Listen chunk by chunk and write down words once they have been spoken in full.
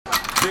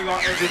Big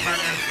up every man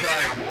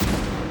inside.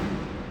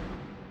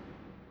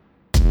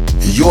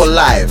 You're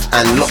live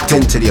and locked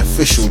into the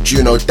official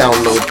Juno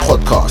Download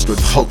podcast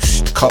with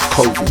host Cup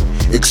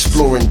Kovu,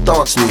 exploring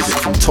dance music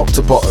from top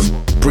to bottom,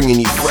 bringing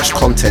you fresh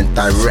content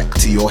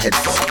direct to your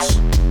headphones.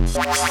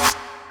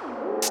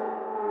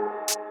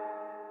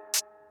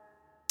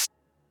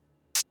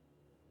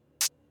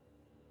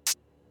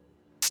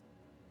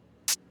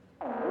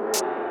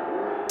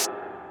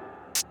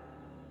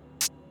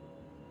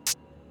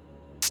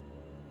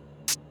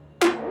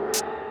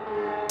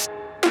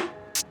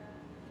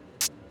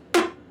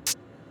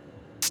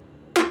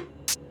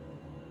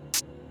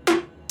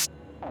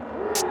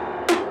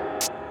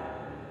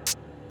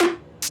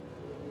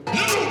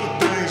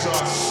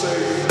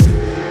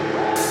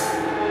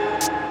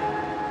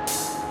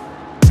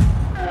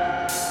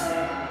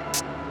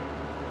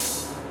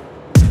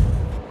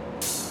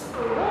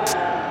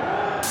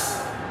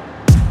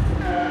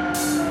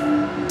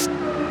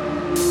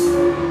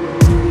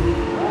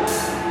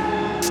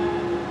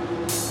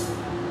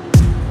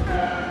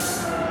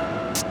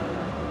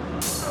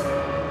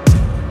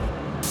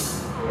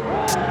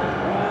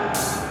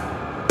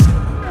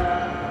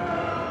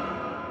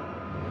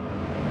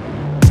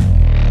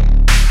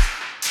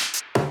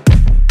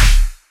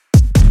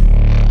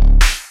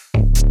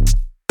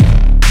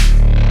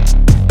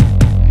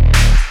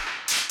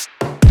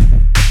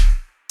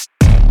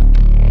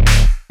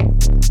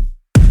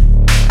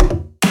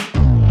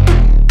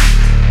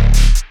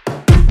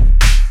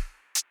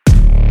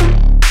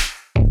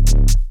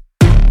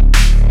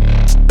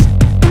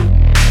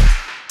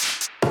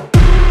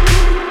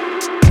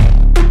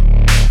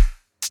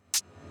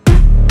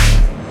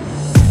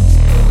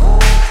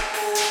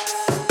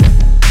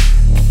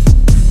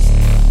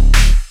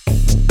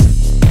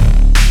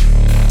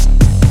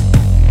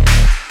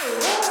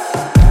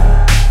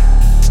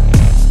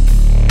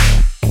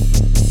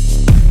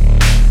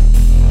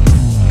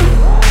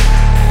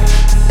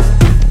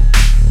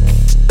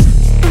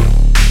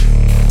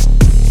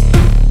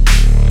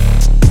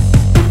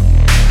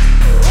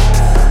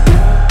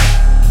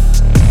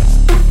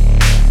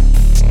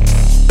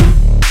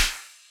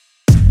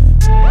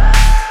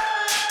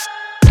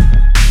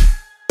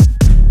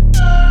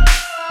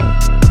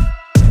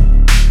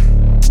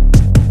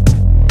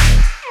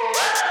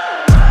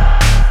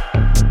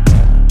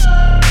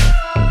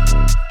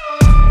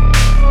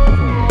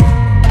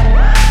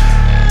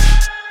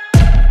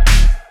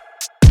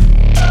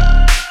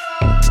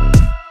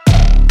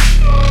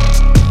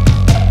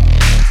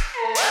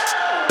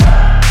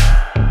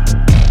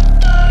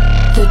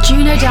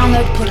 Juno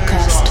Download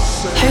Podcast,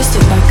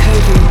 hosted by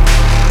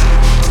Kovu.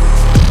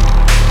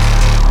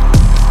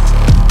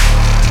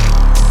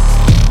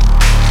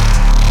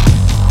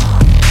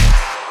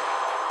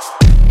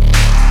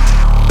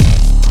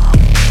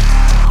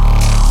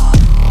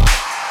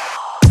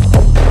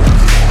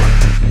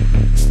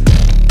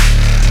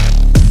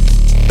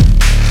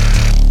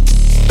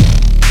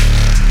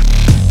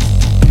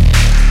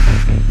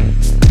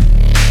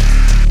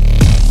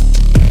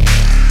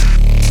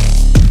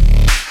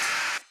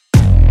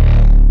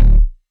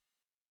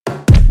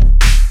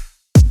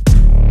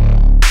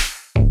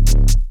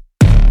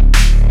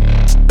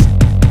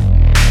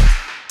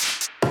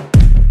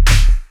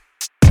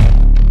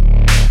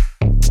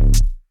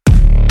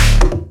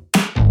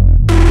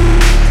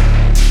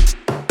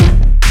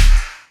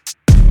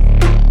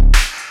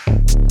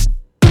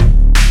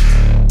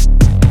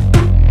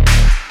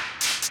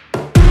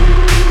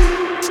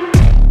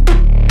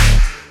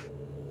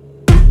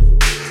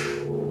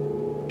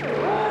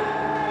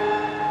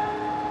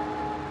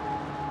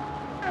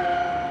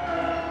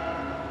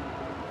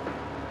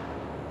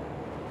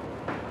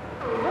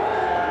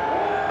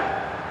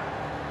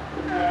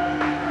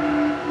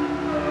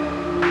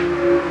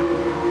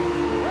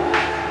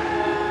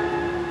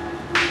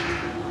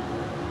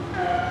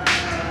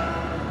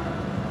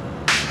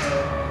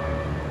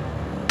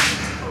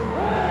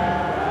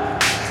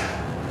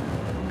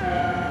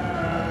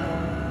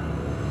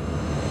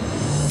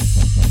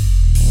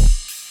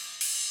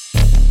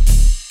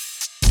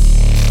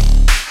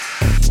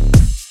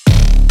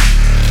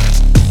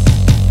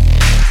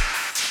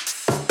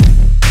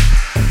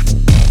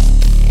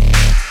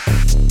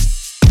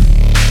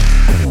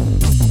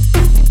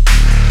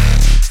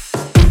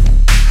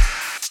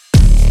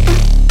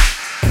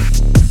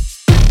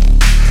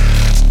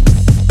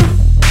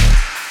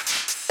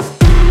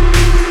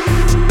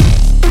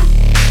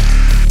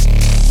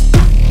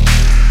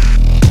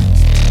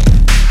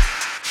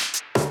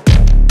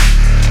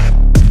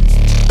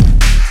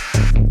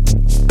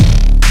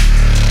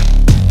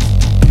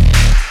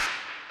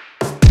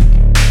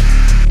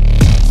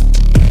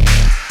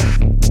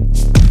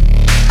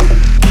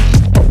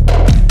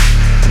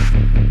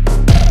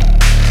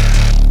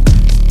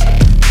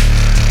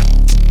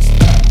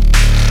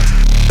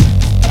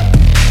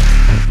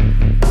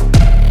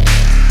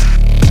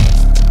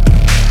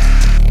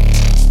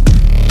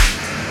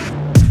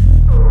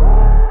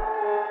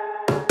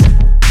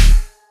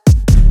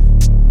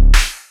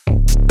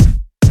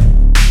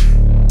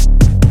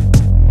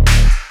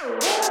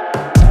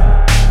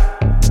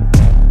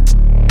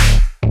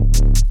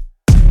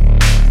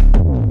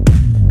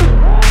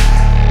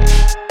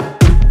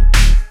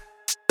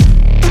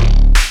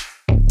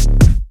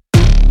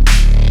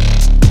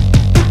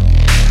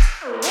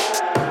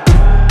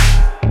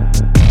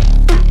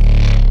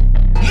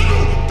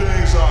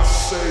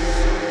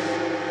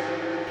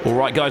 All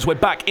right, guys, we're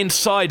back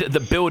inside the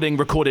building,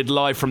 recorded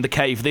live from the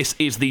cave. This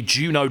is the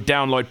Juno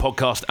Download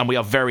podcast, and we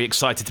are very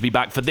excited to be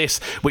back for this,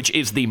 which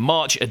is the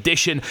March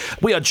edition.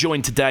 We are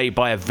joined today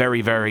by a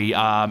very, very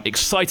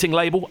exciting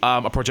label,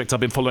 a project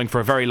I've been following for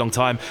a very long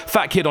time,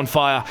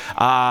 FatKidOnFire.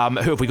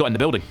 Who have we got in the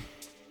building?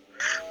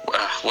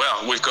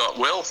 Well, we've got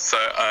Will. So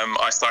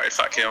I started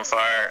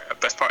FatKidOnFire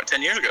best part of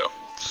 10 years ago.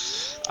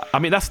 I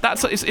mean,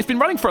 it's been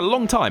running for a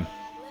long time.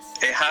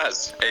 It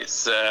has.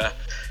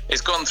 It's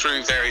gone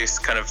through various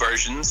kind of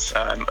versions,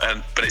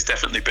 but it's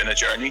definitely been a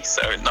journey.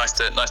 So nice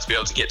to be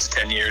able to get to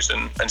 10 years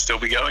and still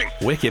be going.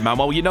 Wicked, man.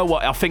 Well, you know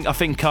what? I think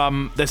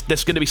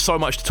there's going to be so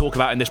much to talk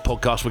about in this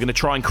podcast. We're going to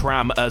try and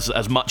cram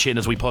as much in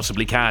as we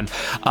possibly can.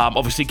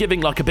 Obviously,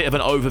 giving like a bit of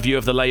an overview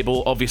of the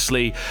label.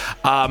 Obviously,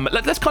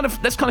 let's kind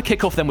of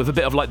kick off then with a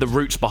bit of like the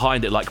roots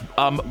behind it. Like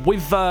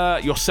with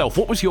yourself,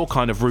 what was your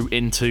kind of route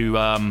into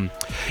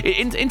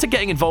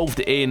getting involved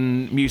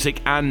in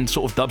music and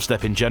sort of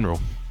dubstep in general?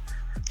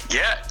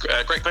 Yeah,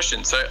 great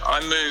question. So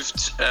I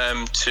moved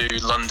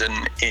to London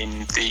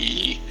in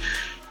the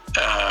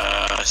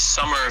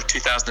summer of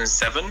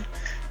 2007,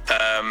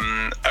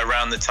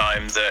 around the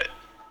time that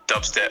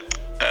dubstep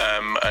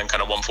and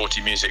kind of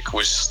 140 music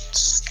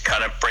was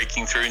kind of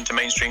breaking through into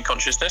mainstream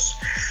consciousness.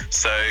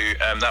 So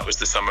that was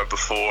the summer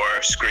before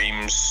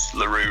Scream's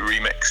LaRue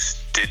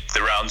remix did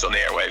the rounds on the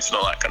airwaves and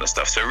all that kind of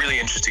stuff. So a really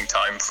interesting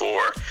time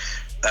for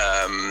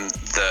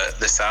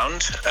the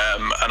sound,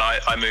 and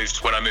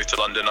when I moved to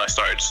London, I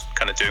started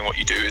kind of doing what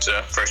you do as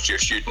a first year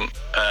student,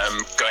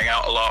 going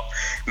out a lot,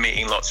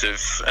 meeting lots of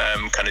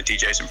kind of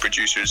DJs and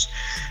producers,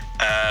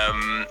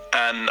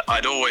 and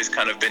I'd always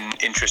kind of been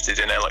interested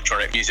in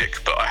electronic music,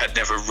 but I had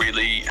never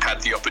really had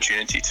the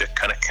opportunity to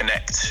kind of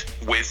connect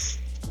with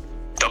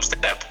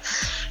dubstep.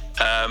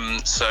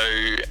 So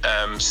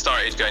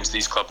started going to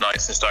these club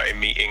nights and started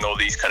meeting all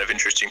these kind of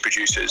interesting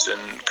producers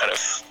and kind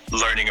of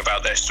learning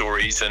about their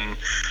stories, and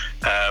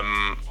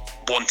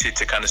wanted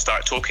to kind of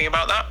start talking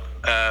about that.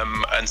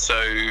 And so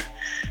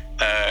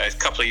a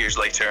couple of years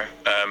later,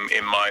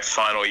 in my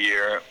final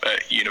year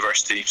at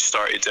university,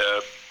 started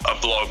a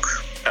blog,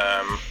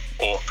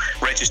 or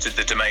registered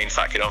the domain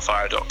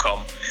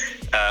FatKidOnFire.com.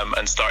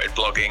 And started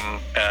blogging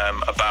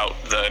about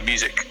the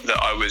music that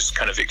I was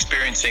kind of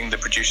experiencing, the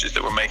producers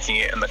that were making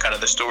it, and the kind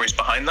of the stories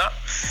behind that.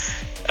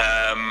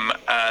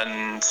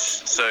 And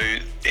so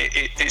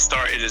it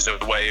started as a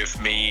way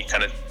of me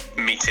kind of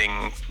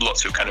meeting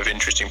lots of kind of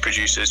interesting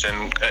producers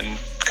and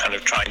kind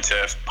of trying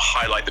to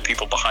highlight the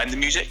people behind the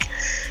music.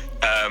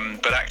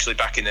 But actually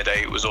back in the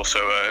day, it was also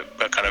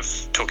a kind of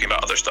talking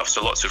about other stuff.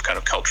 So lots of kind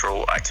of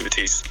cultural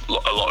activities, a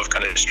lot of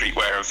kind of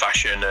streetwear and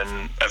fashion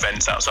and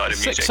events outside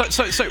of music.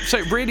 So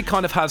it really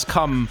kind of has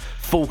come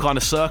full kind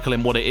of circle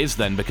in what it is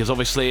then, because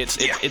obviously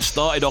it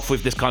started off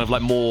with this kind of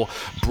like more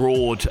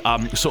broad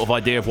sort of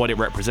idea of what it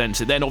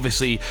represents. It then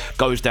obviously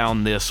goes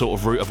down the sort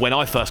of route of when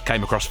I first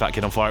came across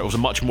FatKidOnFire, it was a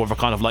much more of a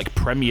kind of like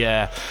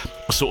premiere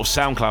sort of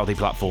SoundCloudy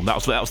platform. That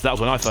was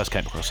when I first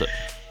came across it.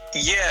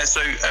 Yeah,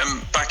 so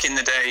back in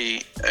the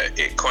day,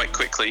 it quite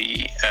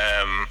quickly,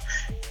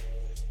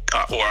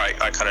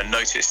 I kind of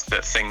noticed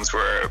that things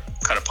were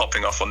kind of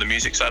popping off on the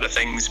music side of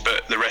things,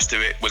 but the rest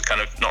of it was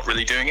kind of not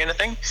really doing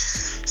anything.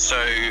 So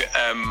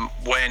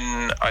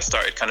when I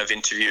started kind of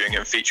interviewing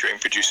and featuring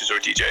producers or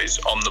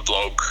DJs on the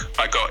blog,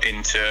 I got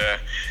into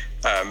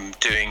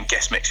doing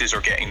guest mixes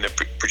or getting the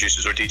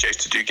producers or DJs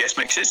to do guest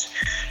mixes.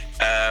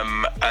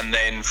 And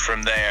then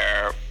from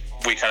there,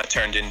 we kind of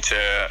turned into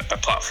a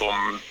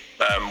platform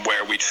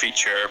where we'd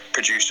feature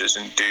producers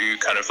and do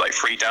kind of like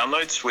free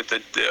downloads with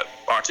the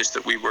artists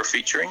that we were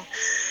featuring.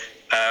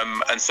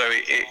 And so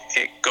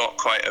it got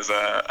quite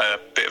a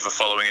bit of a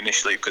following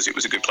initially, because it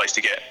was a good place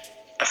to get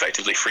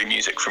effectively free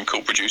music from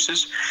cool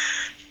producers.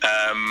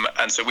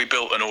 And so we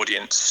built an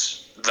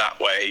audience that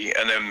way.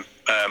 And then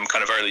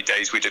kind of early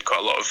days, we did quite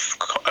a lot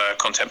of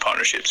content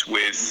partnerships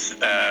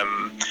with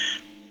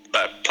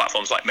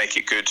platforms like Make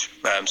It Good.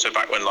 So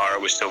back when Lara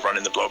was still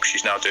running the blog,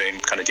 she's now doing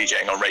kind of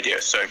DJing on radio.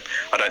 So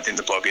I don't think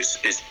the blog is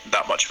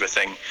that much of a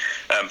thing.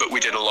 But we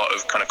did a lot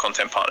of kind of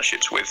content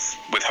partnerships with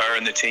her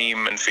and the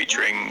team, and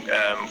featuring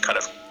kind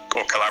of,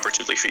 or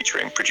collaboratively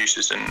featuring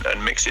producers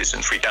and mixes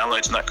and free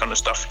downloads and that kind of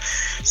stuff.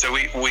 So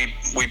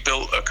we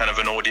built a kind of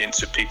an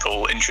audience of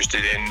people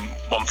interested in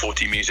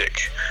 140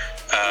 music.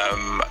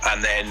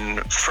 And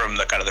then from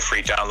the kind of the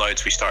free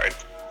downloads, we started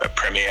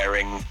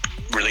premiering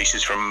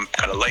releases from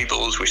kind of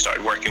labels. We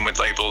started working with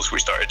labels. We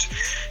started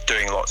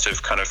doing lots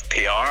of kind of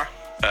PR.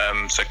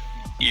 So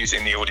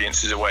using the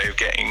audience as a way of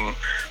getting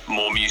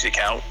more music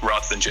out,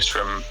 rather than just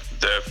from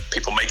the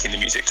people making the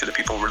music to the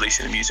people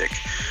releasing the music.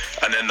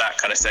 And then that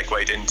kind of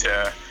segued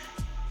into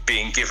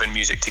being given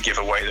music to give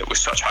away that was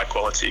such high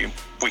quality.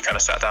 We kind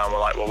of sat down and were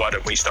like, well, why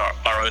don't we start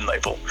our own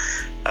label?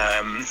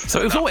 So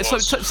it was always so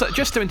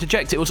just to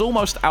interject, it was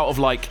almost out of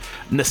like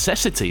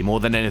necessity more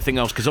than anything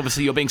else, because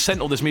obviously you're being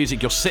sent all this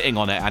music, you're sitting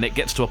on it, and it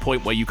gets to a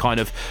point where you kind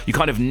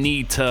of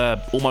need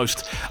to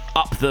almost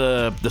up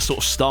the sort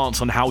of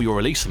stance on how you're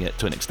releasing it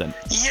to an extent.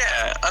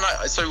 Yeah, and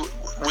so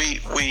we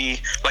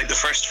like the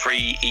first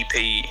free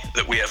EP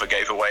that we ever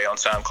gave away on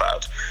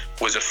SoundCloud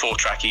was a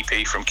 4-track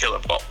EP from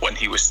Kilowatt when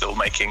he was still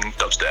making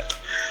dubstep.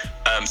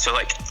 So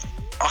like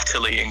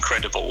utterly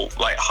incredible,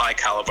 like high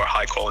caliber,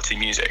 high quality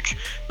music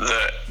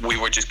that we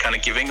were just kind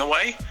of giving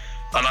away.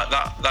 And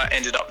that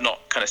ended up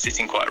not kind of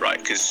sitting quite right,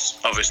 because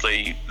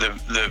obviously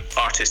the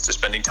artists are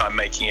spending time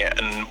making it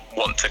and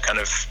want to kind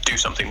of do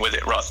something with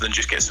it rather than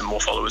just get some more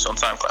followers on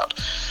SoundCloud.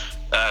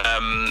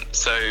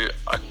 So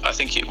I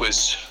think it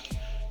was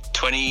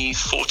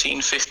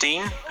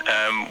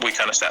 2014-15, we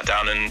kind of sat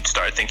down and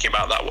started thinking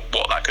about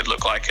what that could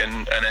look like,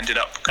 and ended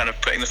up kind of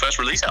putting the first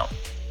release out.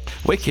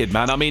 Wicked,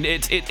 man. I mean,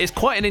 it's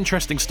quite an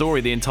interesting story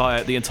the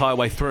entire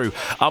way through.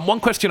 One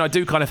question I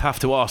do kind of have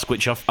to ask,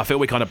 which I feel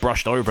we kind of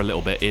brushed over a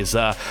little bit, is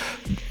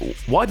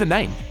why the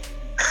name?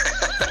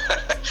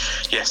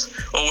 Yes,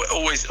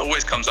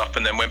 always comes up,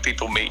 and then when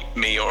people meet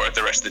me or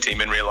the rest of the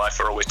team in real life,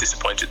 are always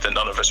disappointed that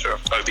none of us are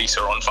obese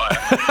or on fire.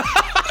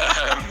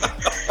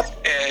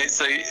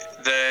 So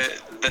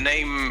the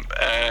name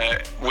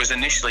was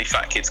initially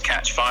Fat Kids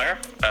Catch Fire,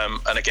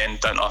 and again,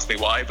 don't ask me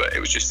why, but it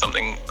was just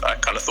something I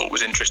kind of thought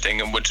was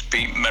interesting and would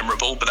be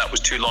memorable, but that was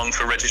too long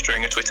for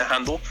registering a Twitter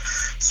handle.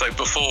 So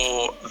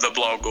before the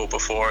blog or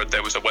before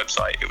there was a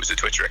website, it was a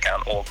Twitter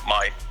account, or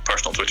my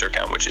personal Twitter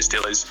account, which it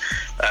still is.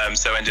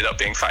 So ended up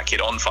being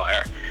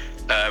FatKidOnFire.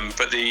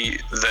 But the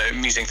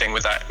amusing thing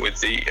with that, with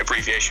the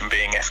abbreviation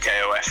being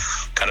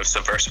FKOF, kind of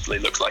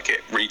subversively looks like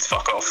it reads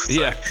fuck off.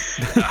 So, yeah.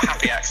 A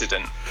happy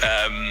accident.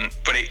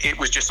 But it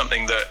was just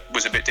something that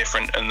was a bit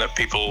different and that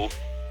people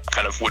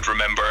kind of would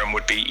remember and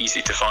would be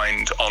easy to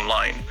find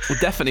online. Well,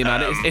 definitely,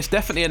 man. It's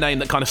definitely a name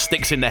that kind of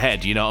sticks in the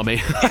head, you know what I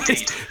mean?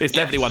 it's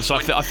definitely one. So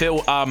I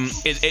feel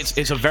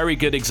it's a very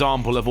good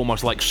example of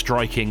almost like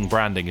striking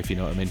branding, if you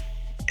know what I mean.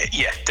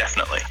 Yeah,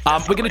 definitely.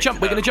 We're going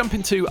to jump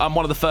into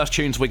one of the first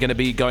tunes we're going to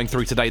be going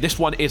through today. This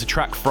one is a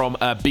track from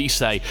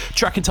Bisay,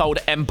 track entitled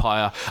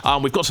Empire.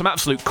 We've got some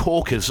absolute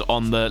corkers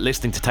on the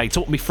listing today.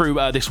 Talk me through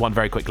this one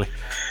very quickly.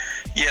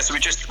 Yeah, so we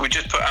just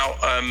put out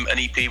an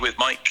EP with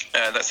Mike.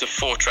 That's a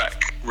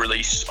 4-track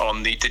release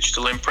on the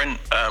digital imprint.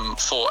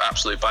 4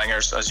 absolute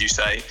bangers, as you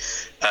say.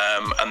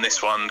 And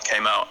this one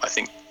came out, I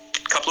think,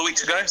 couple of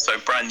weeks ago, so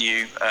brand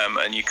new,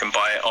 and you can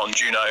buy it on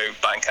Juno,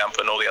 Bandcamp,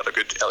 and all the other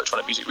good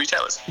electronic music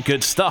retailers.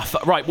 Good stuff.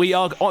 Right, we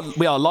are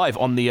live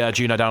on the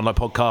Juno Download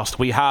podcast.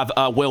 We have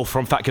Will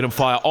from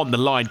FatKidOnFire on the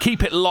line.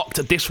 Keep it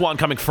locked. This one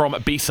coming from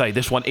Bisay.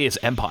 This one is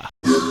Empire.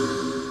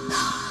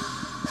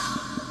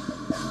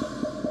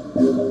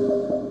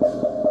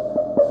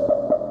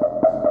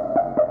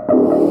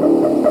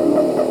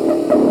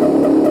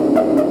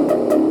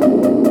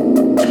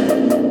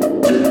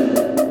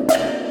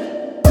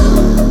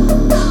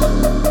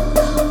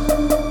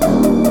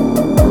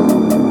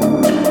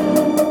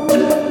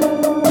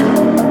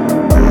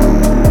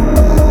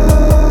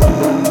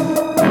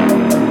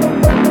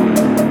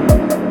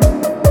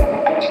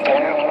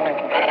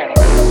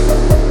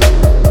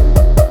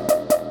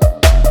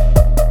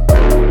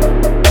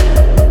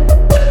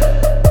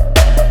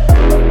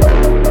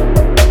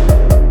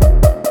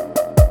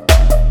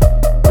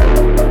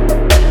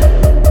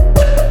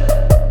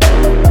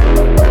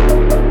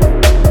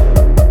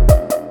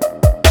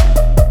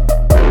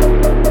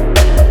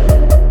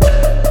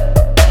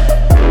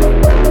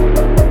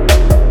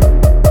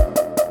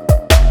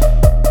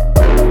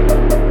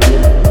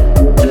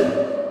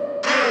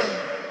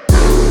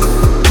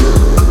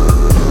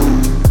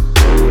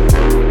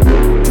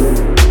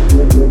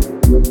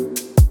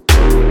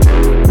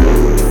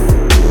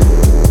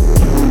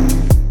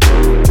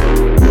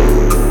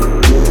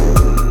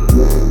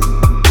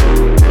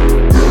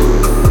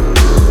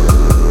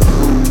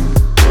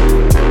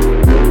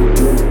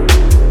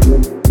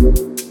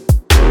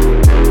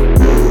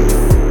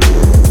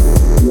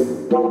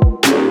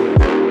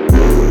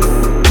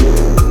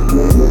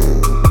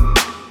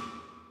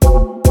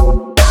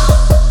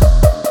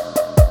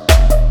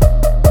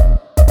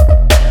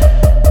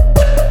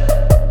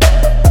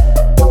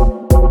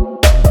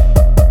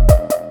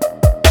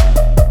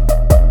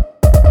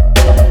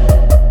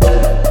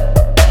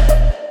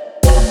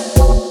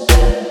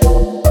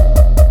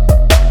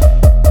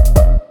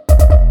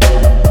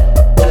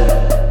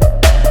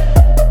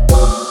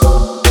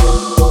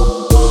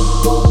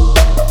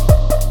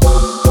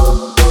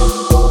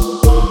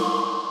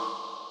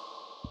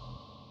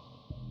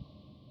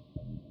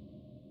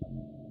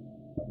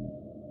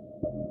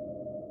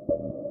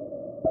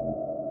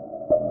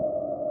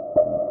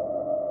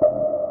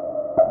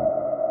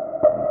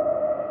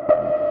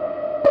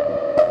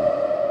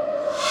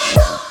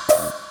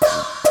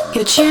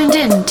 You're tuned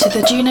in to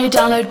the Juno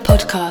Download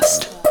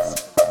podcast.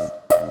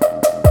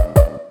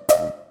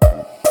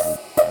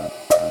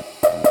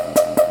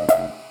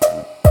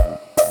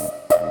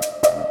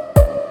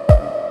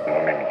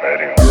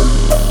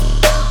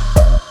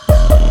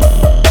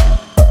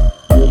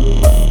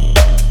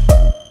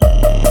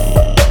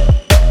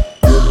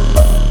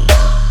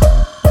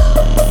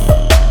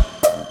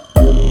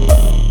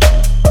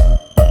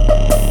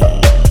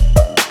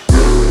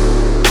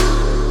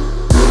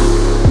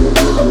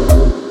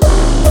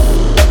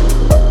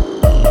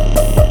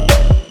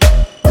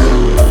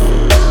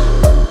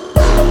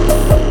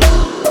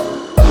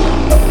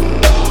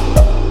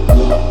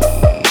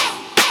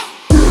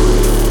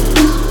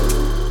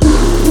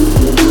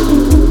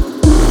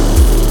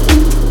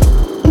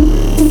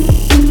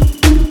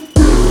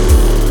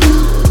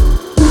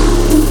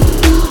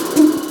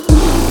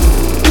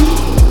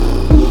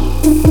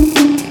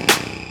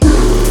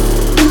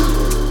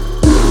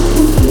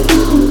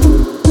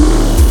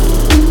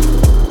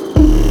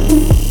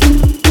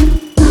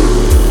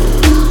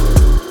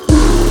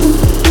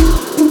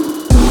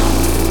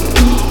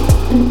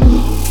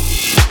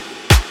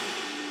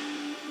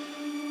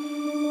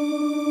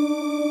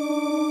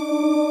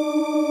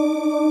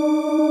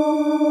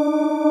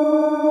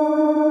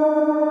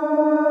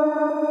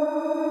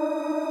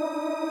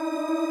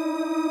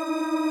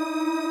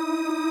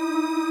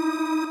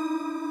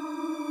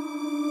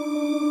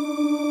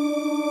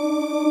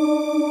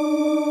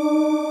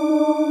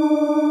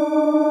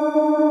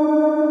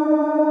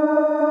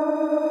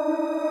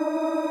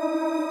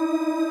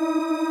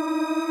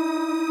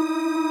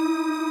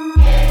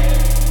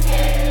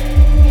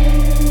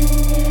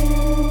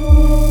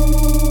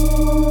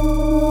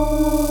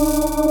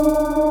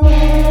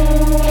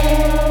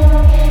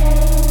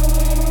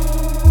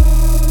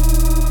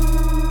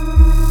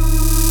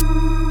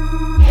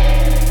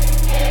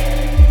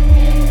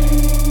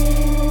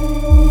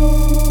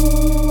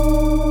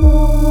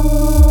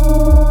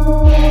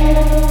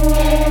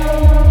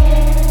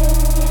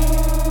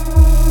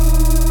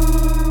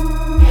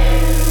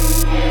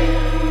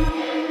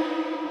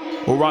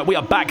 All right, we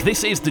are back.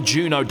 This is the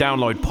Juno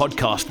Download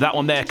podcast. That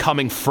one there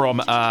coming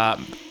from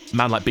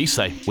Man Like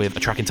Bisay with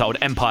a track entitled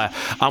Empire.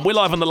 We're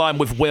live on the line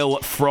with Will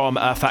from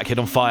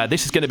FatKidOnFire.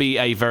 This is going to be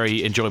a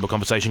very enjoyable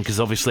conversation because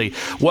obviously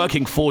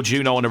working for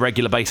Juno on a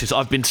regular basis,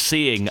 I've been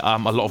seeing a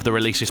lot of the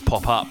releases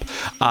pop up,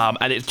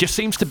 and it just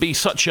seems to be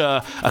such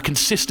a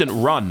consistent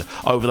run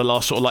over the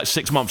last sort of like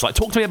 6 months. Like,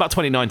 talk to me about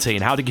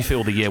 2019. How did you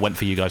feel the year went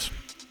for you guys?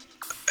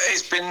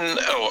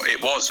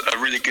 It was a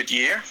really good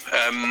year.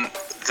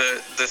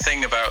 The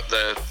thing about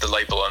the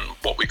label and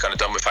what we've kind of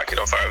done with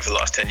FatKidOnFire over the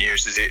last 10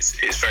 years is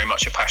it's very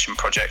much a passion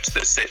project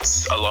that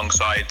sits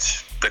alongside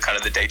the kind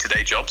of the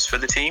day-to-day jobs for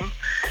the team.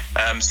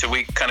 So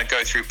we kind of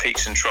go through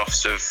peaks and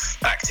troughs of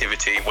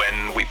activity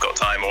when we've got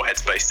time or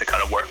headspace to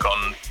kind of work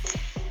on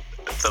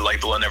the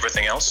label and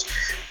everything else.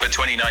 But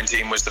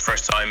 2019 was the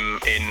first time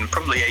in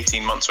probably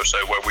 18 months or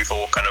so where we've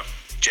all kind of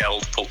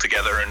gelled, pulled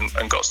together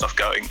and got stuff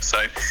going.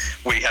 So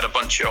we had a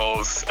bunch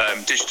of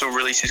digital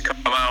releases come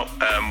out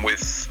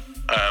with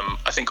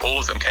I think all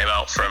of them came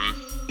out from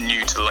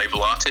new to the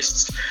label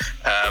artists,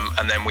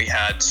 and then we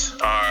had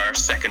our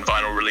second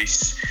vinyl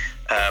release,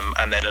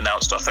 and then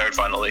announced our third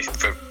vinyl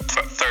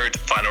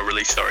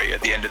release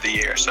at the end of the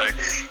year. So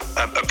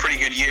a pretty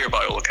good year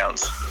by all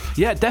accounts.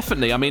 Yeah,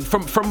 definitely. I mean,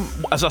 from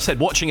as I said,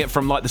 watching it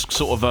from like this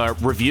sort of a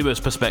reviewer's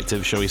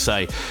perspective, shall we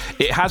say,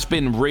 it has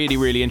been really,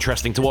 really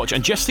interesting to watch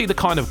and just see the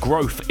kind of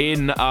growth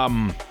in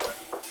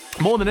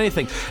more than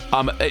anything.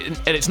 And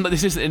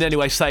this isn't in any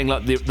way saying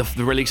like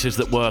the releases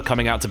that were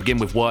coming out to begin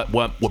with were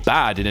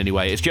bad in any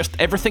way. It's just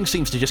everything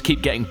seems to just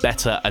keep getting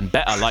better and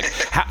better. Like,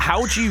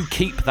 how do you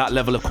keep that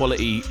level of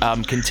quality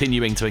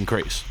continuing to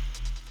increase?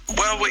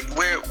 Well,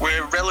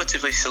 we're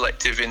relatively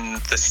selective in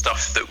the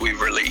stuff that we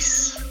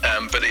release,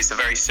 but it's a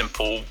very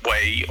simple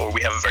way, or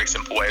we have a very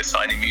simple way of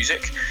signing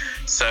music.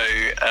 So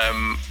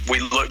we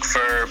look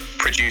for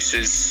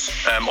producers,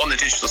 on the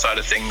digital side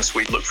of things,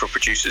 we look for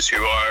producers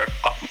who are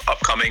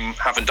upcoming,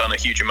 haven't done a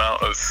huge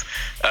amount of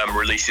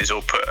releases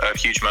or put a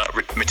huge amount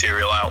of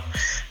material out.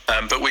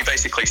 But we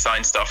basically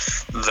sign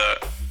stuff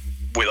that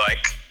we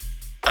like.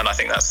 And I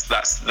think that's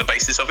the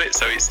basis of it.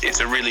 So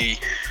it's a really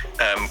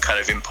kind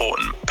of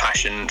important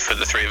passion for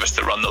the three of us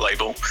to run the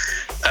label.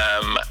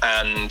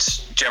 And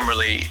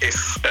generally,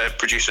 if a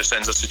producer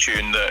sends us a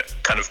tune that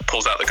kind of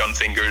pulls out the gun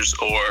fingers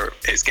or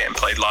it's getting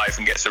played live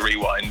and gets a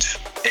rewind,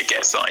 it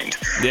gets signed.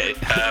 Yeah,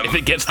 if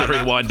it gets the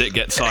rewind, it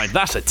gets signed.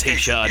 That's a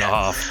t-shirt and a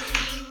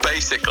half.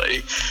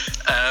 Basically.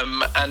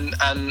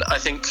 And I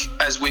think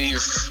as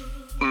we've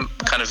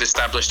kind of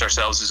established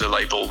ourselves as a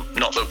label,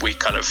 not that we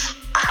kind of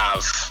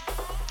have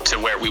to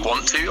where we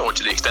want to or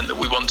to the extent that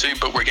we want to,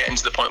 but we're getting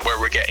to the point where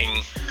we're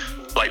getting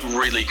like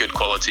really good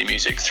quality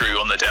music through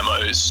on the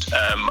demos,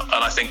 and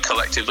I think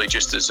collectively,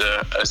 just as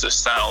a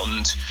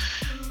sound,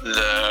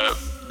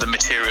 the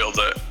material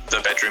that the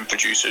bedroom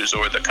producers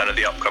or the kind of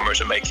the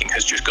upcomers are making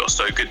has just got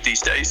so good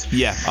these days.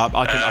 Yeah,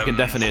 I can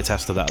definitely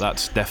attest to that.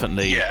 That's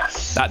definitely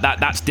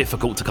that's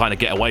difficult to kind of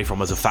get away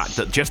from, as a fact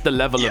that just the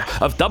level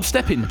of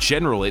dubstep in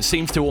general, it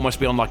seems to almost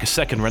be on like a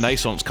second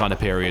renaissance kind of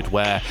period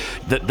where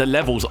the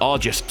levels are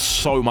just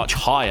so much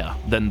higher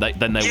than they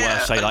were,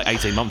 say, like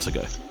 18 months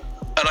ago.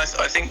 And I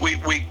think we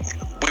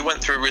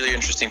went through a really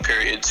interesting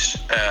period,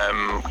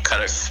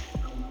 kind of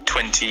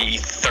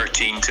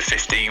 2013 to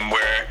 15,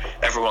 where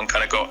everyone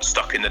kind of got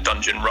stuck in the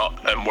dungeon rut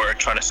and were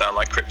trying to sound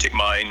like Cryptic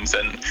Minds,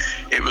 and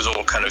it was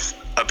all kind of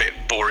a bit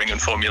boring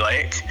and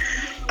formulaic.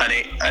 And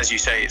it, as you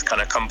say, it's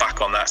kind of come back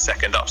on that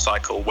second up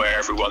cycle where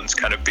everyone's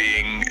kind of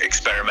being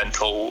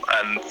experimental,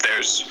 and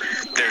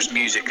there's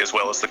music as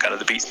well as the kind of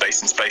the beat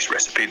space and space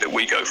recipe that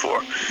we go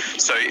for.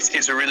 So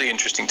it's a really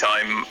interesting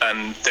time,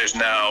 and there's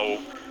now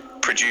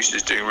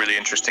producers doing really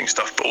interesting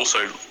stuff, but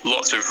also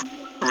lots of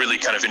really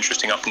kind of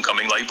interesting up and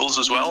coming labels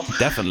as well.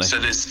 Definitely. So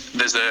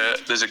there's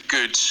a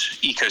good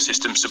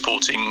ecosystem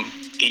supporting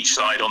each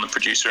side on the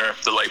producer,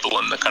 the label,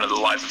 and the kind of the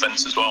live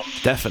events as well.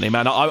 Definitely,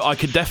 man. I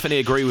could definitely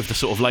agree with the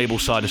sort of label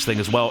side of things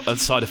as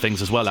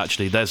well.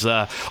 Actually, there's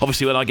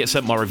obviously when I get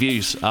sent my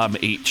reviews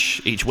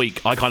each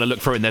week, I kind of look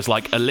through and there's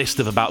like a list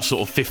of about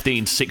sort of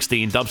 15,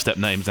 16 dubstep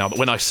names now. But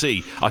when I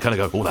see, I kind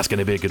of go, oh, that's going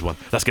to be a good one.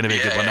 That's going to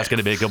be a good one. That's going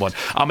to be a good one.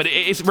 And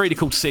it's really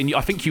cool to see. And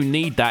I think you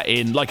need that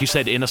in, like you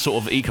said, in a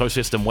sort of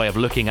ecosystem way of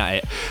looking at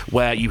it,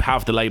 where you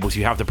have the labels,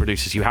 you have the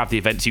producers, you have the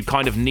events. You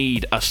kind of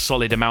need a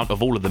solid amount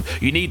of all of them.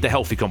 You need the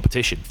healthy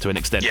competition to an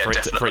extent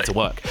for it to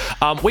work.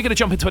 We're going to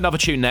jump into another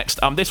tune next.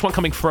 This one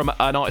coming from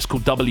an artist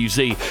called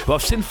WZ, who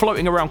I've seen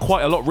floating around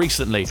quite a lot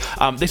recently.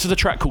 This is a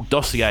track called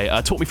Dossier.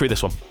 Talk me through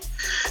this one.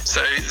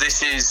 So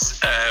this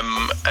is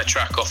a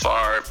track off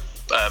our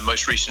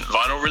most recent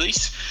vinyl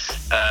release,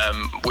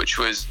 which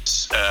was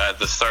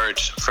the third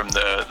from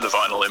the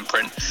vinyl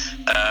imprint.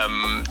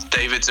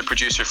 David's a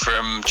producer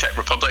from Czech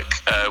Republic.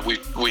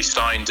 We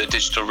signed a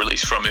digital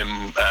release from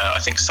him, I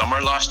think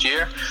summer last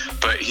year,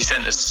 but he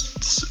sent us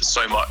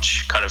so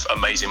much kind of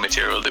amazing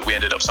material that we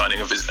ended up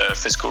signing a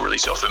physical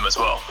release off him as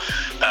well.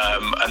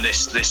 And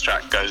this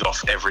track goes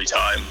off every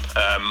time.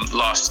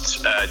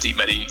 Last Deep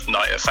Medi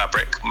night at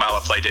Fabric,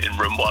 Mala played it in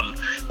room 1,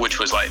 which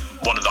was like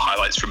one of the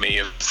highlights for me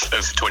of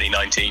 2019.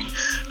 2019,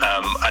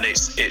 and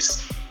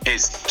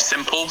it's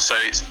simple, so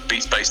it's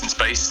beats, bass, and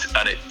space,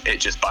 and it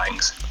just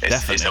bangs.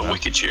 It's a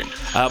wicked tune.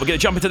 We're going to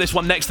jump into this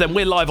one next then.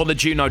 We're live on the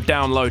Juno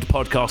Download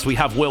podcast. We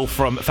have Will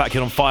from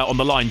FatKidOnFire on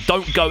the line.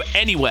 Don't go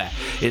anywhere.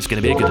 It's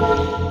going to be a good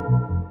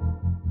one.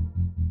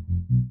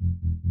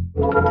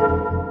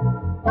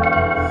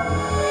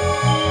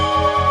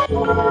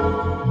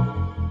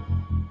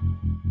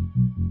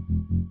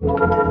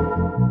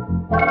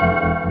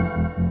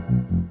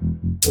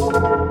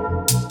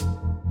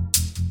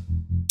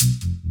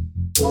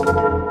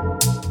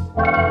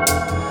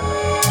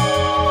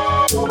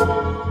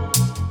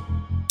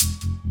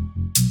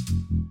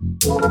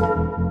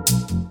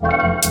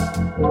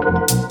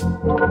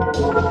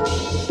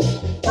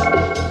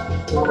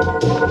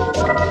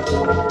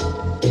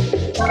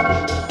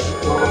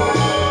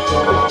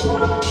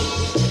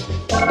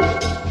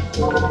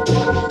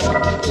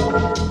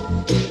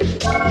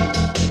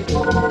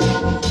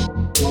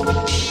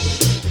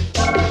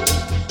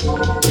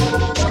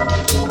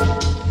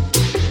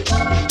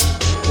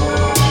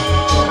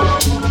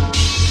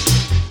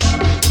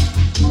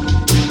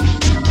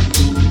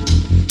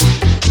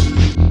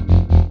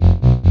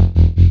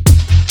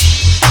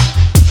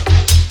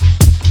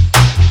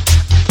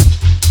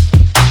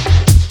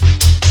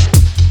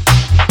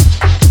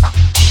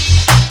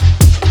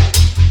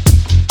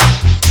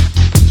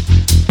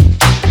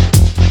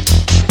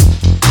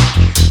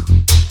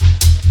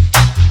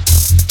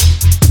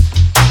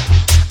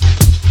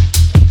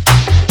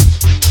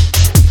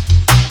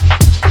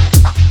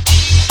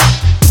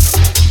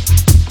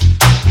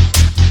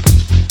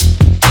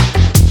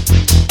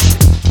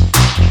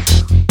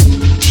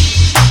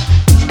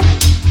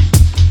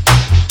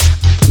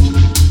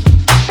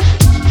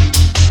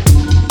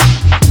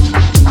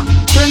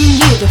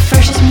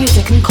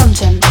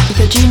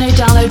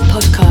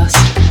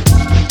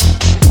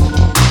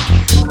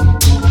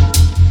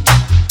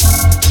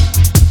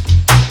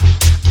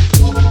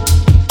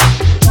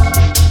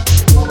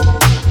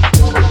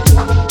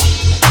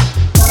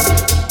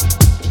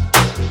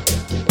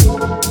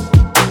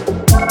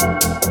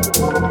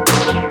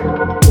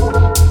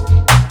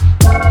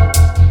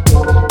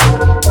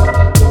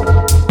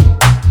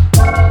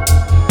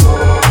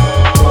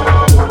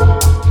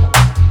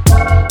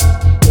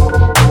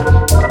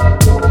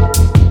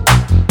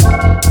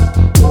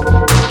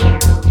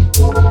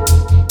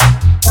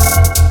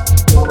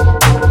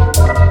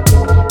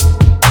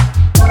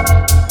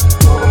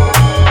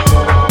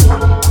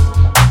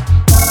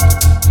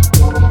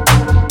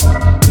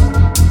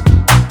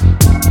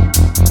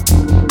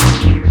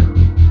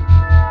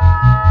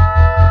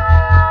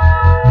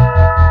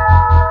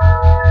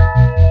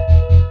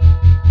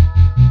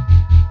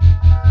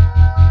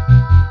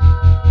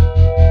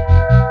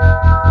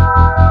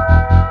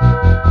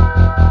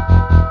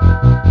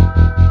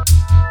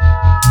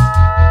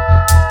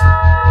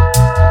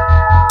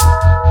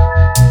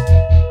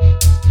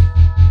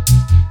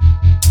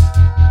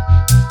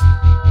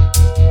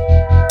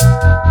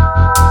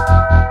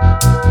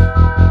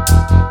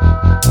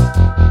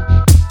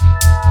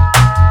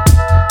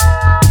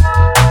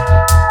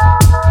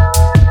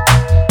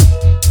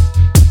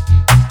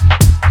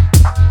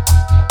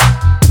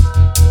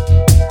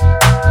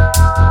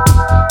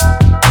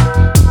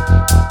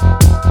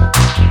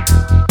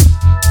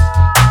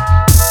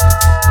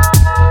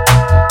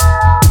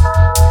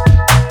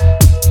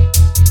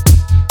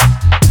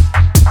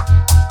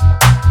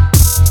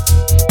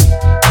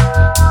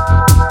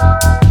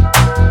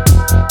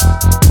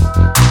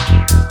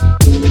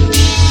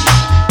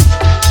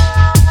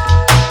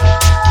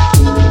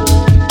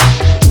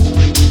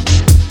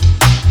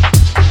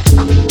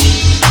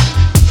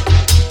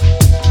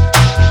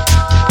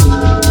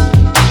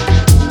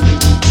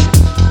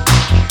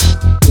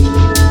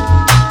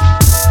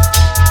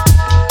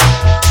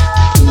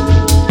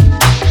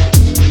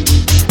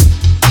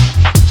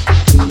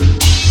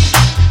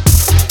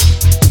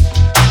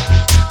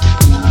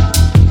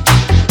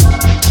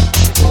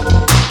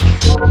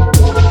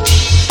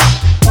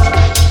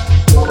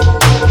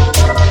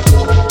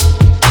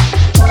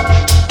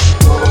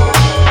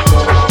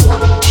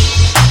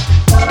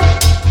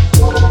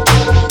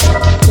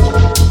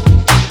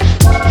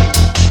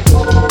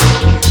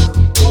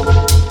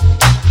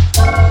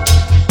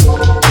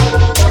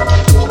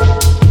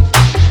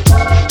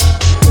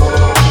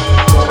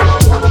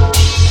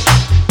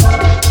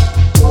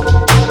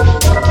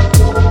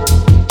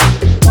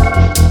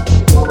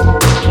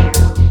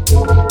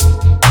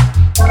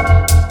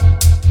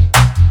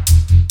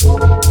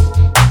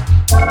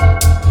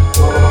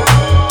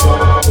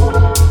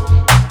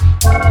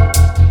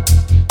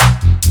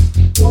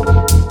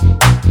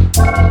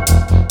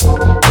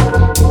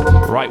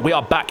 We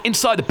are back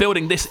inside the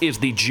building. This is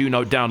the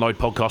Juno Download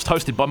podcast,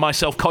 hosted by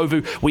myself,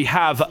 Kovu. We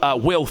have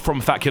Will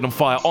from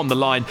FatKidOnFire on the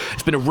line.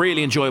 It's been a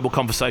really enjoyable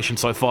conversation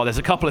so far. There's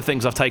a couple of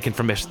things I've taken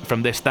from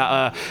this.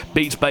 That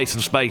beats, bass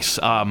and space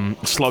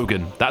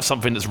slogan. That's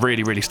something that's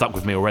really, really stuck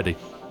with me already.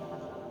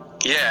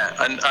 Yeah,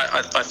 and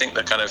I think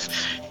that kind of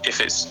if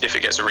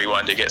it gets a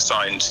rewind, it gets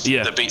signed.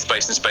 Yeah. The beat,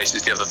 space, and space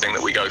is the other thing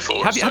that we go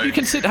for. Have you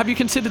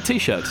considered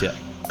t-shirts yet?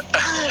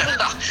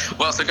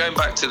 Well, so going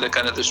back to the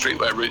kind of the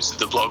streetwear roots of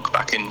the blog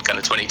back in kind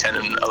of 2010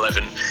 and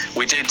 11,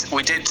 we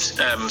did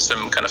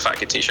some kind of Fat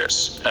Kid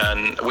t-shirts,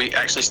 and we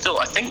actually still,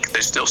 I think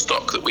there's still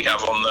stock that we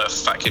have on the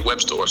Fat Kid web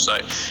store. So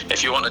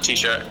if you want a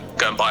t-shirt,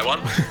 go and buy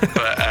one.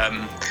 But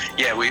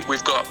yeah,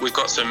 we've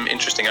got some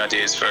interesting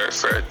ideas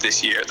for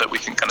this year that we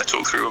can kind of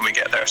talk through when we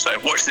get there. So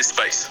watch this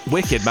space.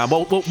 Wicked, man.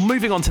 Well,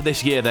 moving on to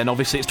this year then,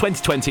 obviously it's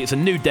 2020, it's a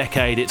new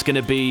decade. It's going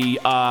to be,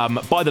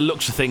 by the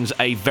looks of things,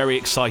 a very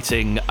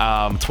exciting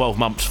 12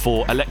 months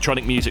for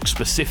electronic music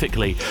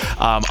specifically.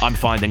 I'm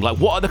finding, like,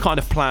 what are the kind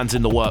of plans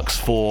in the works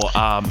for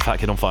Fat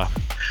Kid on Fire?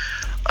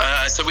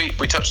 So we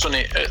touched on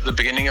it at the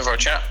beginning of our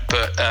chat,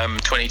 but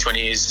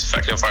 2020 is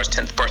Fat Kid on Fire's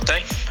 10th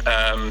birthday.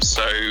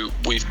 So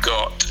we've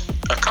got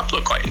a couple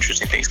of quite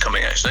interesting things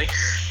coming, actually.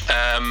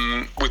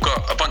 We've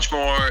got a bunch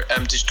more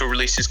digital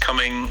releases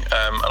coming,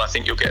 and I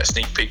think you'll get a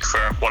sneak peek for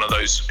one of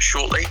those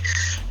shortly.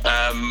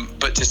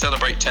 But to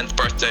celebrate 10th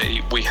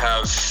birthday, we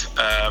have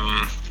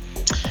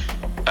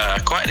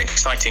quite an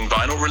exciting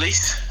vinyl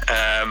release.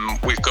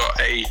 We've got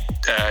a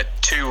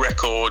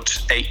 2-record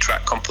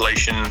 8-track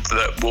compilation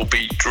that will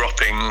be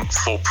dropping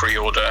for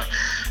pre-order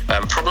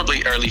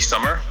probably early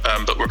summer,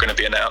 but we're going to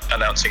be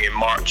announcing in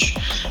March,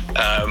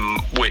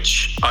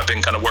 which I've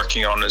been kind of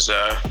working on as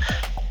a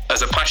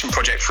passion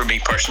project for me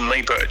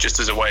personally, but just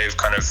as a way of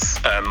kind of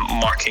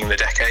marking the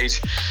decade.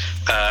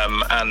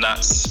 And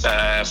that's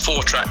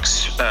 4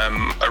 tracks,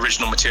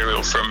 original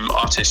material from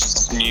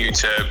artists new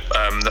to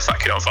the Fat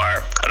Kid on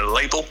Fire kind of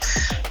label,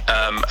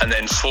 and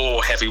then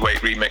 4 heavyweight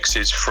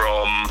remixes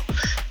from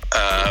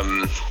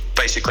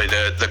basically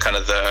the kind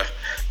of the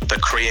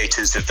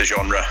creators of the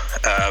genre,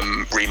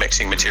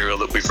 remixing material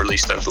that we've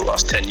released over the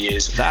last 10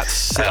 years.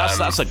 That's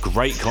a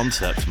great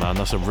concept, man.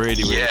 That's a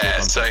really cool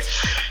concept.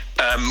 So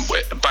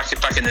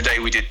back in the day,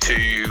 we did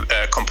 2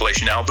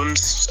 compilation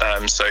albums,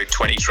 so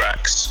 20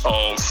 tracks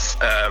of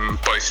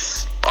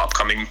both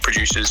upcoming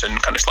producers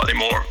and kind of slightly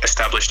more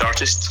established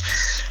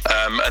artists,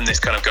 and this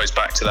kind of goes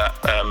back to that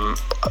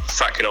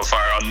Fat Kid on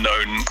Fire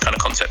Unknown kind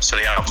of concept. So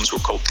the albums were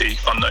called the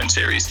Unknown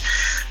series,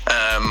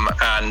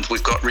 and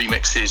we've got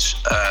remixes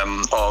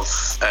of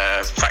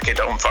Fat Kid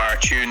on Fire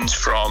tunes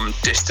from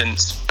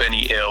Distance,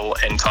 Benny Ill,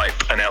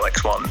 N-Type, and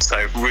LX1.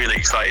 So really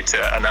excited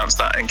to announce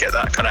that and get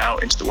that kind of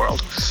out into the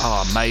world.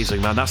 Oh,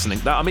 amazing, man! That's a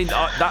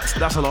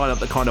lineup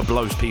that kind of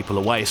blows people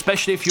away,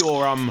 especially if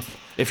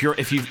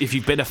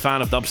you've been a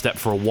fan of dubstep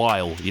for a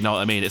while. You know what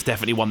I mean? It's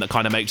definitely one that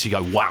kind of makes you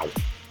go, wow.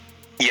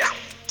 Yeah.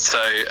 So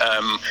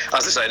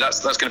as I say,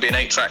 that's going to be an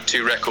 8-track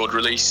 2-record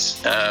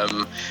release.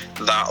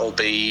 We'll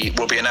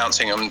be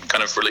announcing and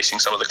kind of releasing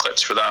some of the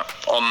clips for that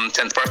on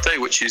 10th birthday,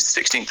 which is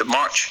 16th of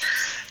March,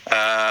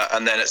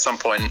 and then at some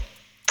point,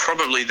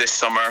 probably this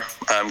summer,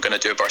 I'm going to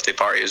do a birthday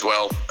party as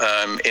well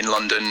in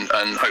London,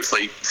 and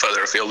hopefully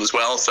further afield as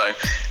well. So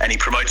any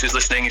promoters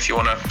listening, if you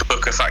want to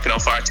book a Fat Kid on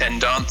Fire 10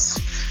 dance,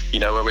 you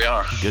know where we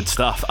are. Good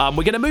stuff.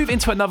 We're going to move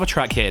into another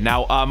track here.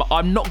 Now,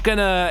 I'm not going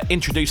to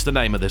introduce the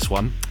name of this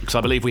one, because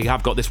I believe we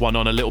have got this one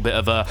on a little bit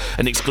of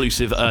an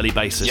exclusive early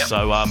basis. Yep.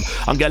 So I'm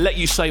going to let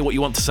you say what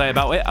you want to say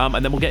about it,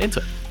 and then we'll get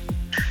into it.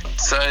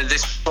 So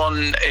this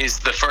one is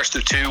the first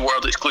of 2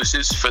 world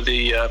exclusives for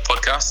the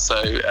podcast.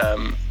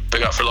 So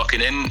big up for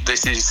locking in.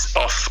 This is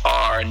off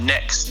our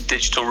next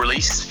digital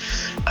release.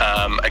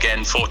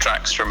 Again, 4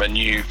 tracks from a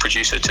new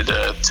producer to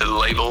the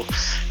label.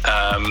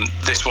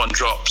 This one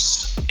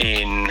drops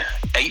in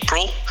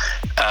April,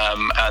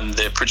 and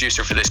the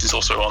producer for this is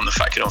also on the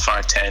Fat Kid on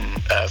Fire 10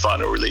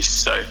 vinyl release.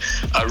 So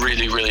a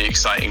really, really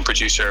exciting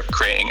producer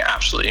creating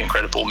absolutely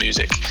incredible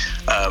music,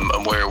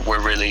 and we're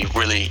really,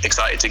 really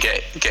excited to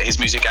get his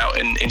music out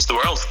into the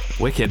world.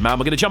 Wicked, man.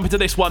 We're going to jump into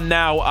this one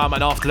now,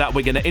 and after that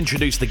we're going to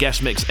introduce the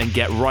guest mix and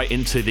get right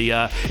into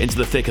the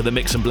thick of the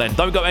mix and blend.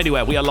 Don't go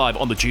anywhere. We are live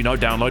on the Juno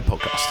Download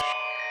Podcast.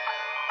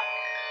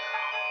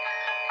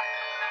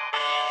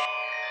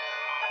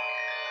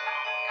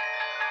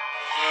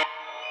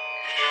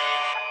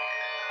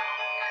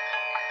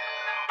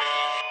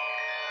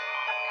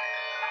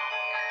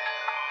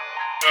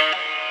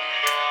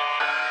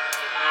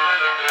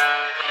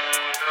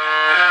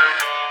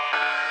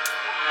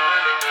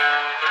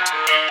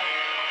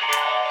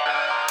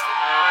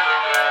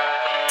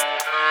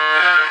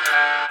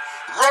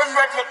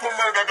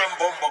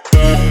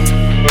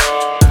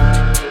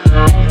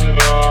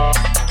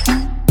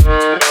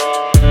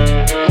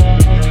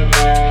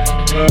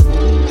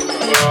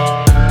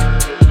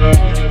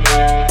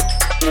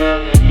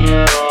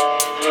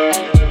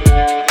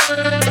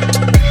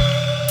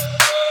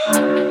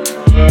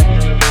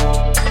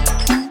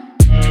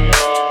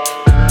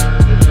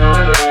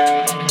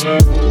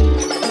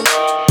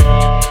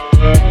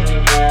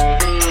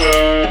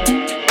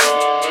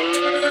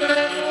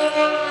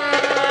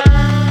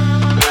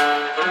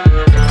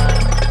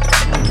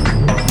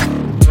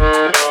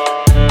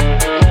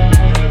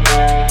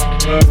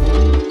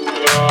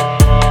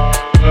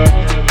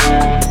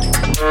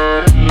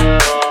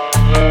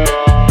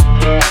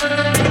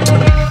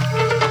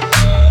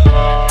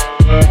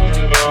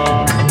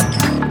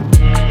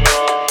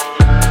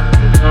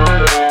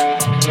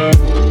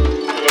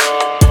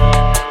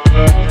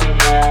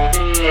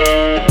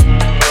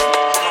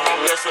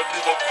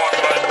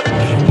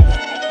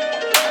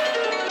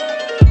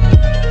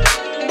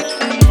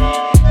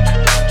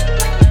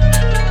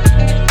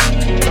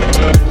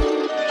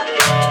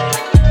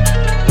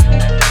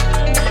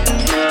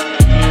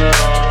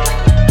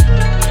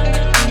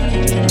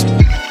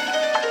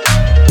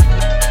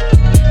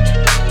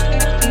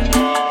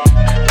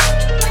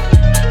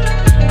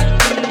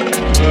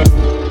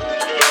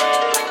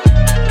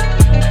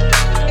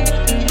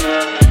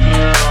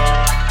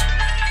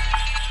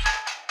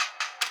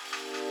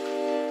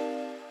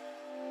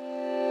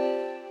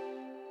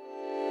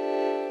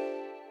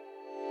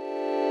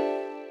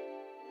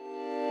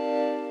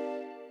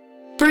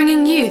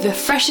 bringing you the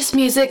freshest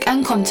music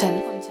and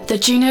content. The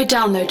Juno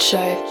Download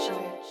Show.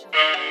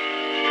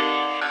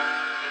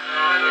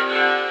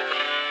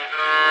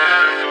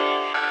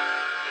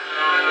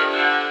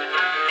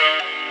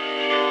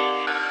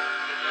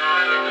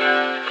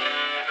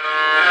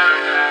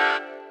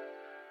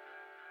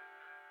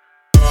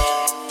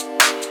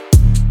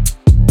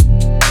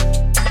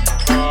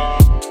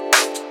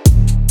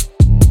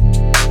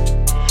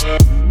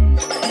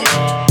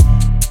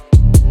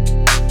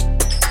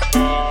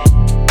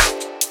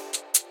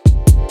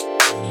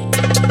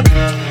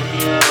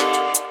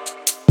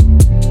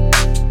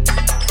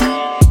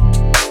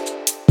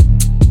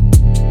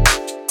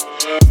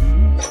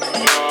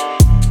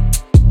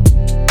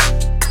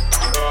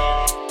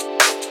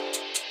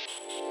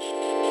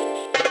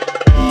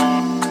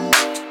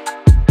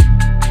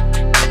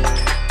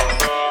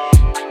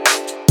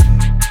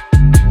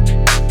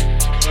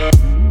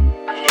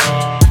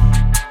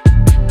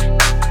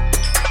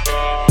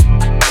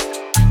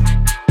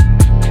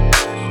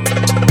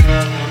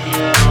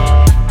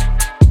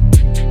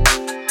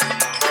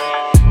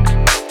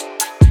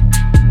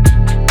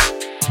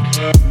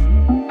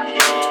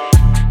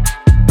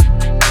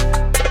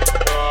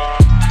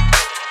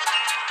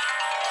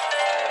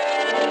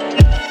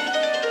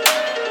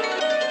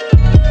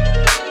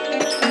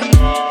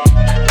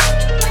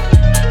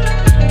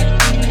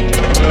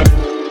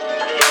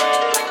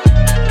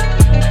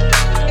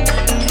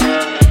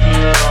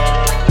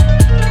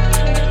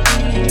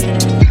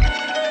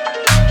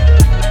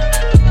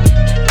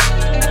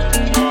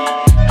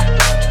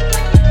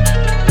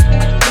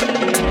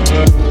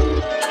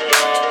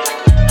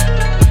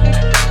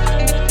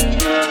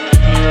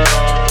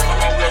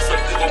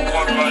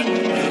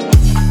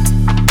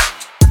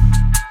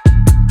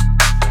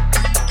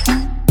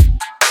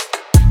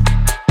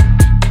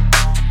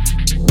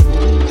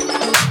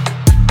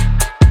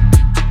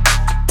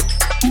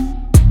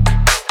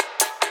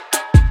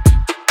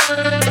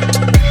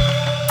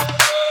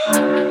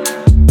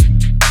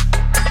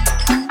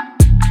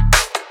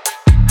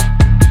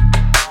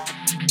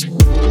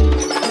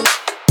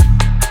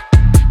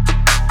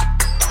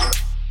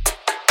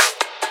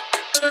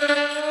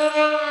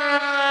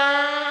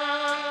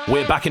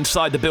 We're back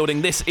inside the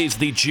building. This is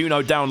the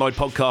Juno Download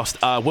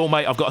Podcast. Will,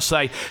 mate, I've got to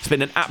say, it's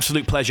been an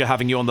absolute pleasure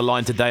having you on the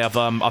line today.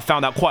 I've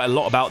found out quite a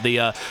lot about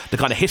the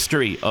kind of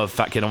history of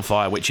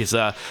FatKidOnFire, which is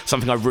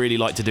something I really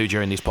like to do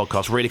during these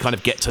podcasts. Really kind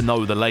of get to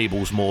know the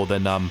labels more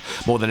than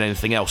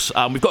anything else.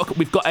 We've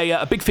got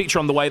a big feature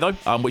on the way though,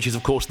 which is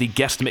of course the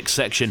guest mix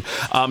section. Do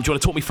you want to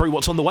talk me through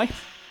what's on the way?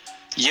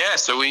 Yeah,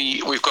 so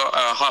we've got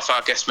a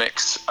half-hour guest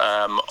mix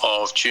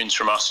of tunes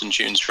from us and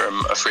tunes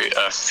from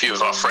a few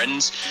of our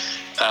friends.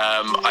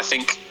 I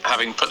think,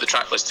 having put the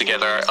track list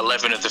together,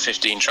 11 of the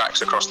 15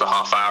 tracks across the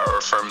half hour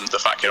are from the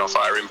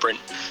FatKidOnFire imprint,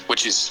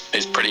 which is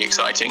pretty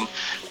exciting.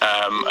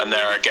 And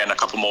there are, again, a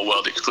couple more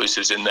world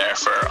exclusives in there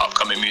for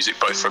upcoming music,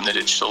 both from the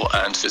digital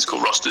and physical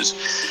rosters.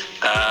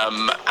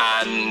 Some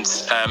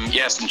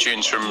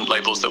tunes from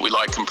labels that we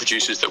like and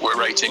producers that we're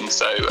rating.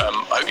 So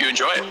I hope you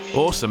enjoy it.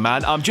 Awesome,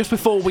 man. Just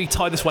before we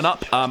tie this one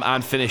up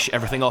and finish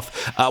everything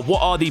off,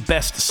 what are the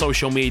best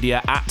social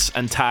media @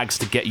 and tags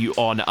to get you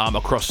on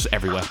across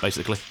everywhere,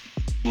 basically?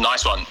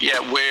 Nice one. Yeah,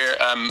 we're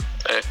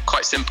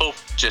quite simple.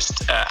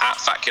 Just at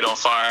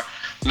FatKidOnFire,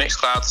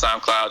 Mixcloud,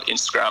 SoundCloud,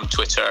 Instagram,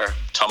 Twitter,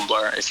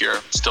 Tumblr, if you're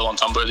still on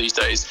Tumblr these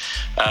days,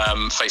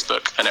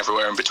 Facebook, and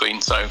everywhere in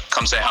between. So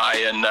come say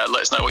hi and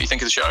let us know what you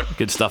think of the show.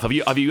 Good stuff. Have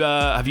you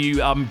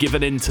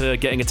given in to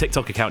getting a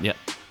TikTok account yet?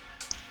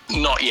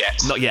 Not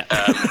yet.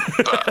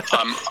 But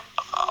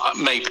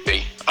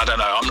maybe. I don't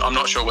know. I'm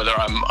not sure whether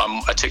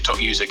I'm a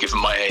TikTok user given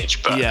my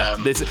age. But yeah,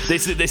 this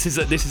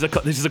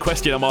is a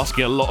question I'm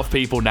asking a lot of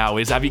people now.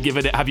 Is have you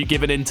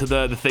given into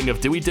the thing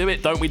of do we do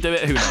it? Don't we do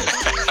it? Who knows?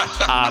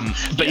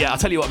 But yeah, I'll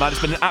tell you what, man.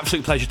 It's been an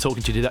absolute pleasure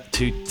talking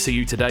to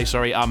you today.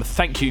 Sorry.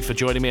 Thank you for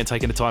joining me and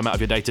taking the time out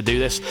of your day to do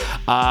this.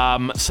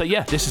 So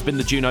yeah, this has been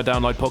the Juno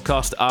Download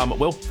Podcast.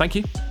 Will, thank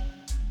you.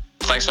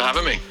 Thanks for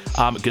having me.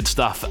 Good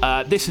stuff.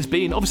 This has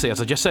been, obviously, as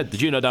I just said, the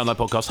Juno Download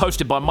Podcast,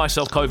 hosted by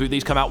myself, Kovu.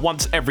 These come out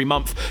once every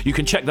month. You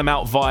can check them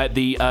out via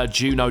the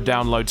Juno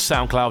Download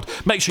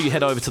SoundCloud. Make sure you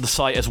head over to the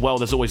site as well.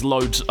 There's always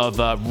loads of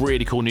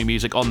really cool new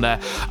music on there,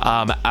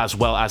 as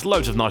well as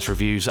loads of nice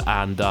reviews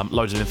and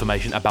loads of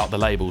information about the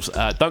labels.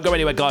 Don't go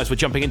anywhere, guys. We're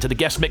jumping into the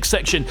guest mix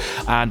section,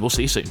 and we'll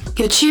see you soon.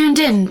 You're tuned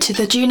in to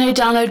the Juno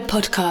Download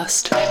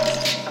Podcast.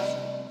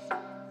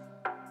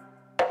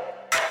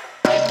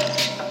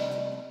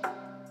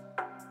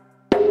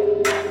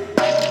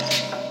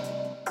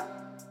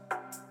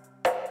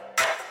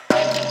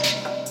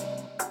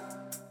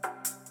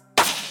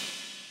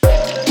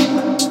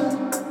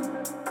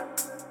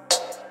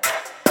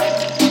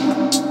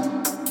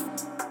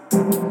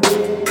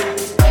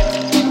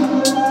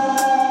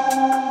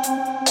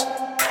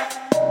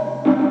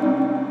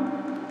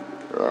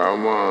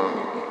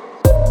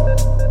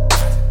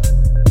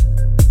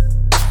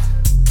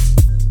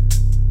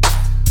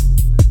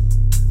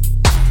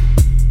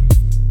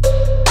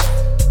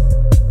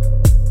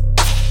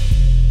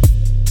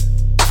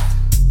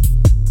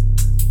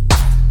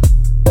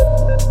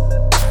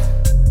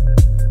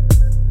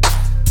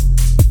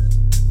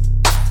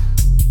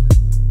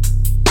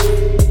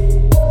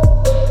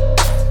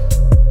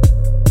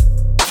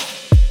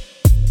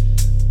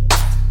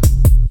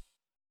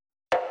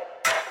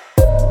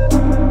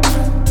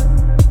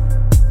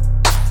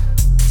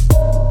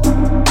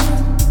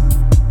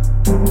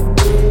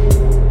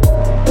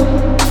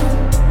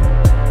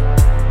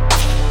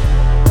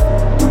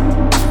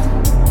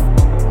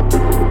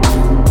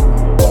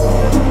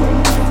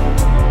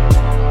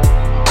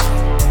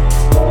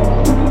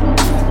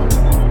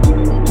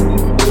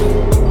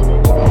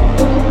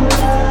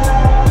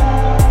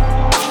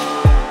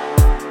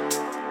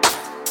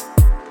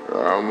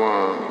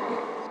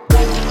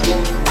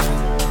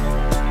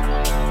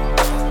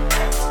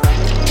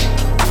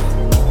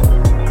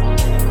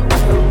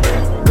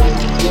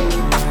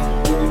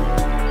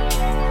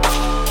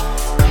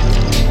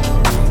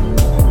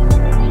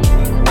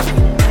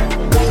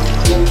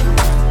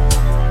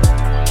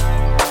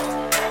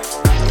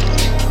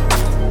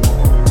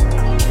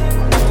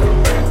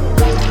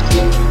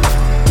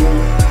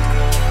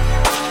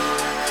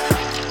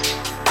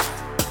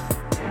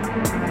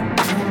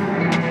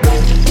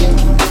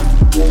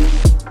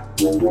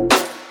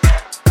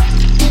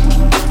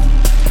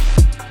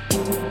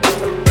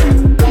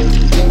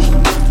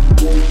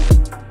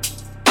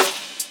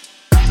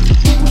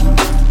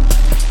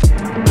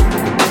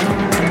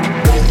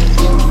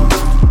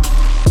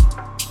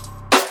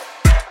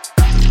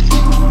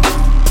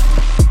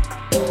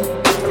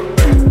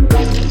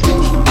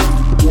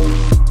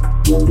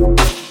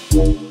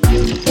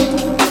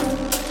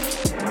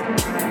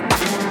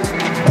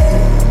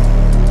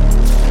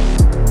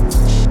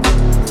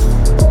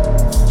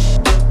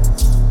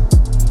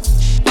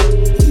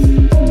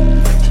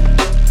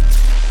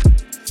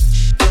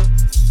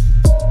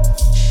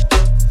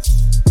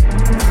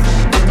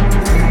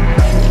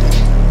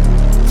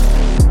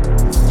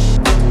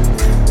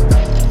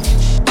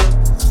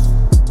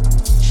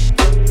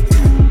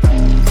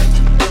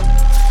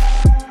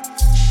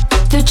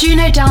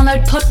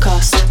 Download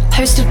podcast,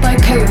 hosted by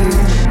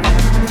Kovu.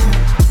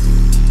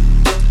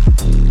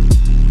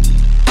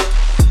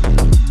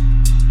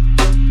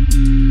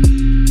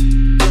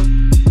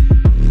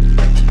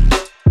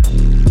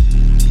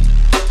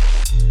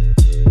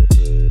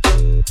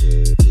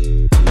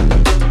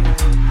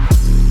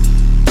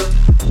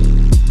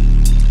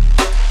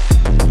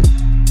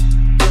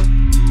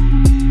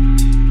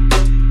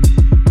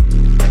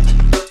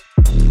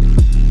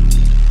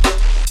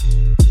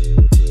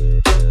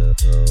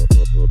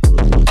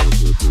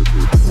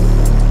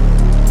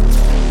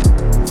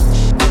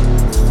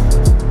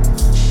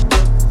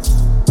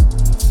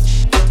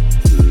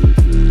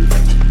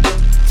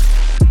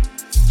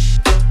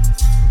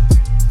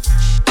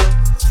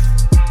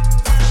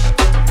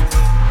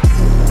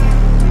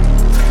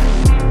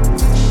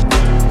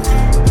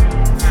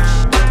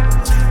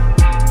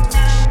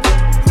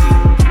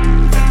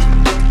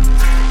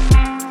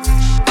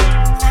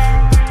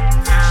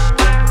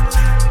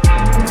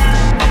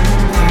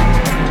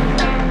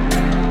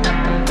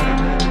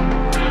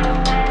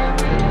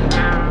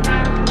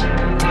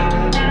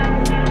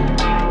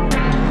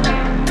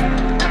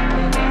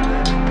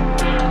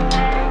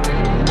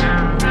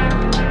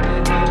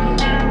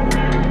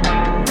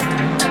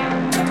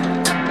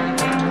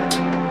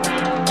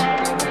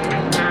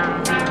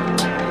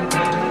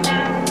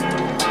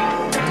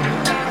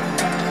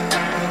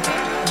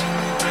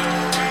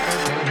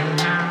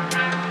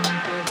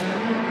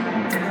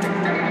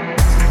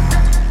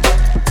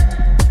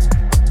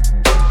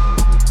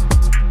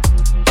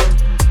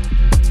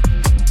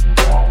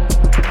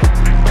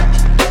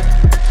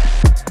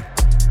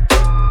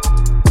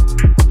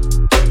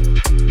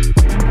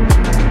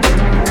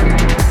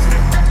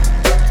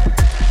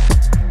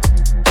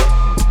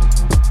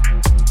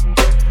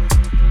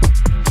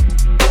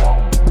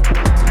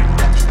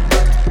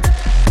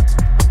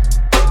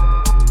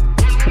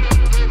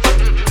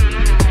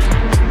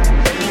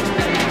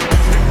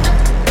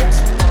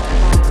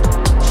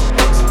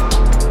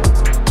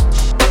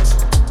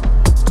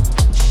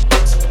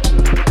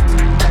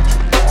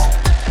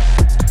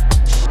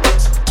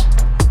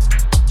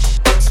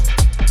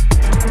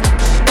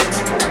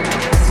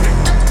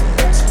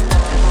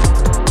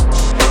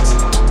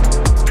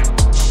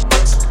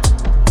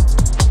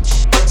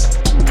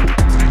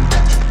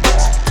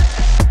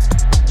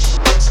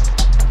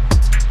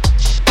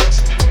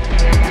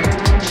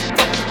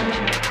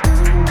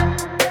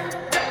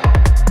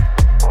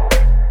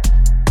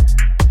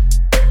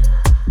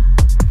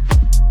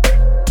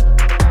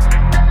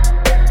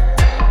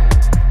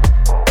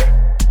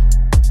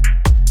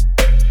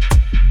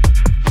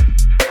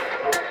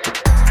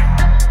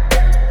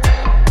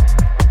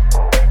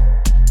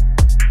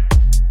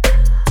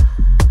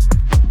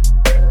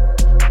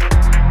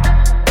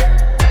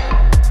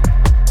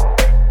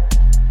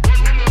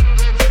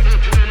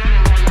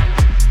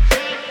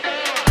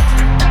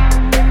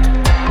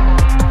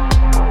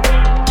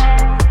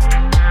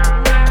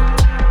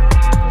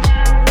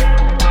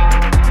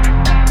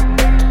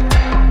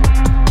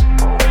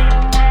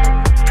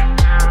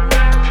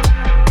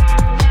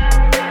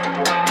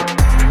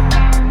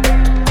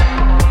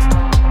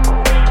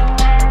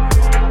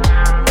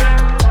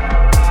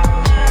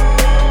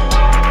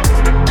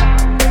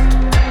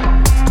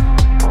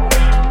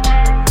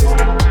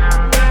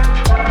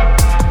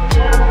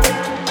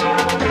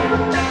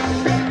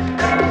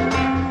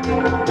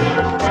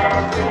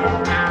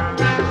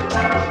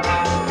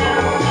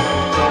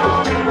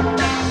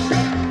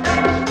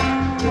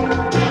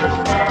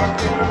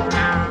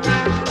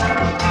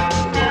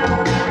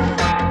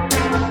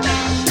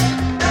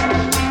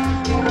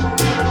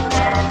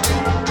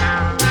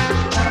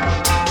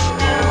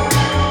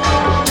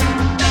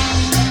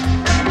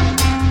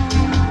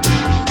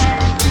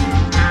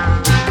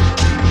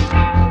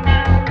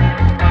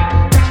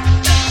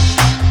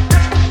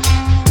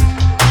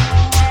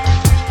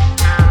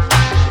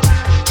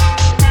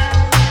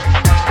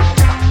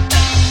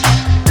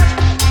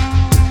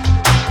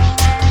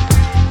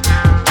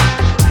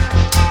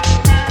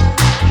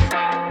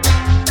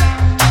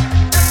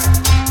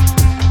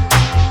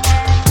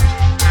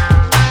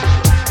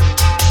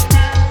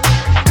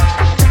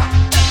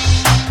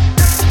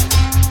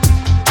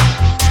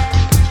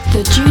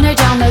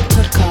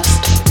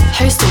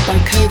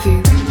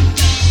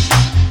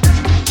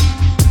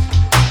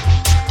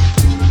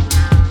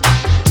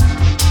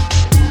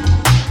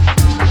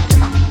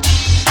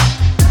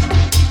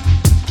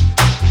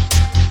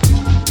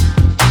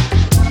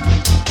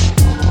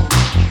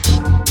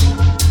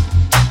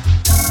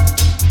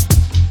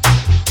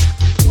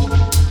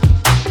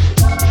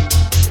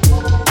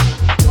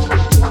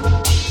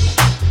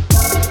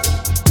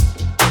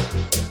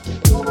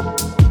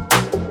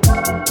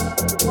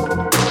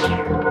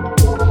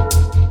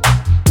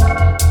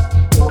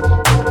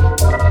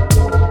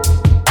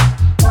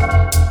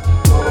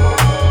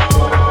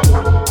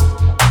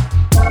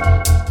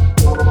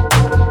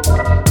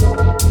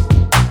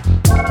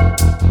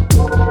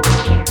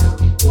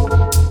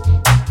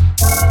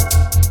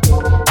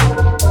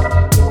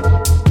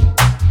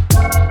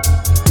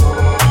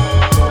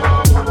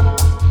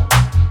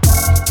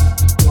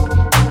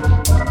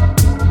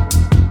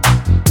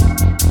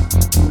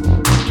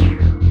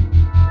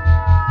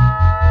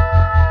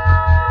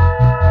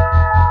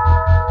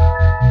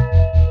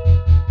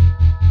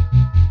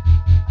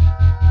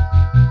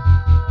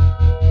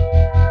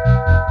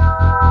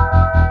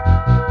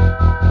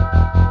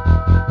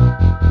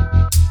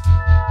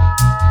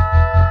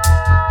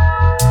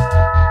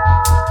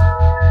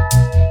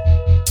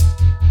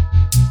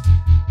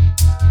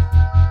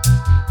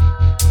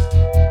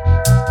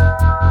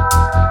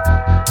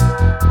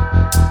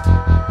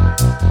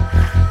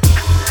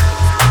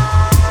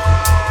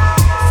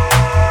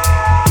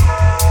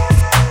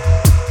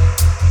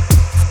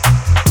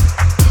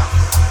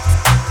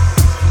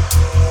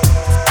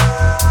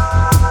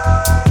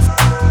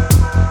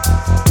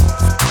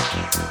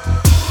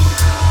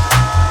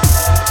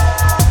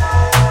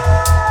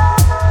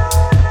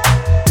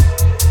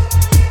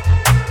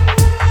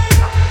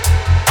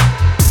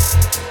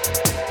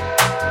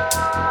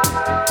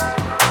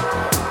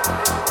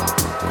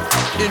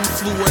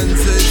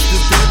 influenza is the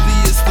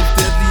deadliest of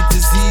deadly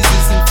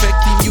diseases,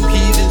 infecting you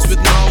heathens with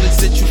knowledge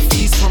that you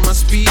feast from my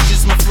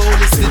speeches. My flow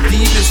is the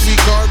deepest,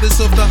 regardless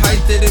of the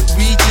height that it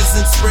reaches,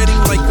 and spreading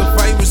like a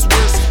virus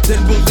worse than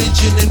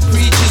religion, and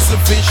preaches a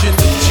vision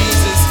of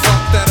Jesus.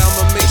 Fuck that, I'm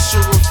a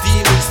mixture of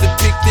demons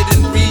depicted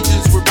in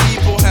regions where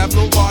people have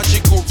no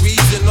logic or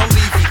reason. I'll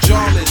leave you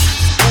jawless,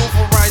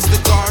 pulverize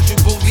the God you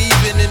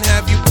believe in, and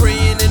have you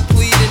praying and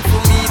pleading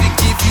for me to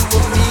give you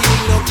a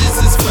meaning. Now this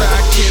is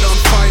Fat Kid on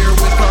Fire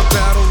with our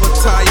battle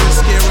attire,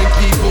 scaring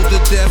people to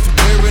death,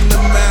 wearing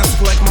a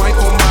mask like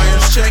Michael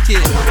Myers. Check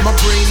it, my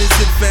brain is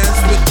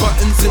advanced with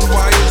buttons and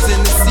wires, in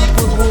a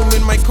secret room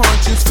in my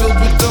conscience filled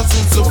with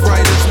dozens of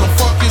writers. No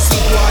fuck your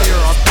supplier,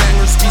 our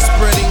bangers be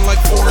spreading like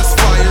forest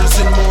fires,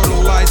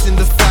 immortalizing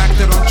the fact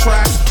that on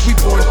tracks we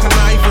born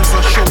connivers.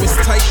 Our show is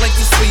tight like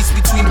the space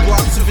between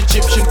blocks of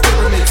Egyptian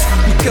pyramids.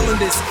 We killing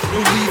this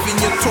and leaving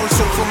your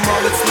torso from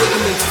all its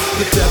ligaments.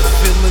 The death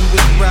villain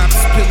with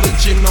raps,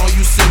 pillaging all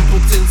you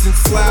simpletons, and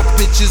slap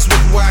bitches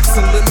with wax,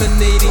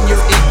 eliminating your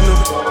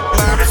ignorance.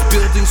 Labs,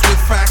 buildings with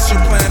facts,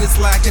 your plan is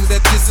lacking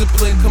that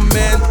discipline.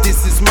 Command,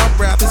 this is my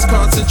rap, is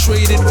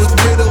concentrated with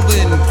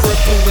Ritalin,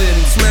 crippling,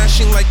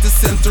 smashing like the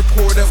center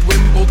court at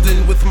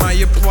Wimbledon. With my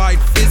applied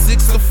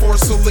physics, the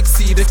force will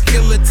exceed a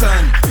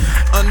kiloton.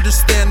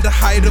 Understand the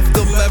height of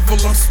the level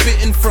I'm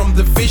spitting from,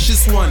 the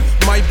vicious one.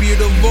 My beard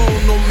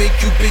alone will make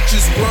you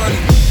bitches run.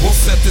 We'll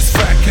set this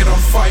fat kid on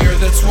fire,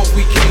 that's what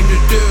we came to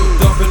do.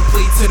 Dubbing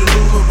plate to the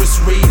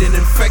numerous raid and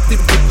infected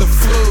with the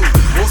flu.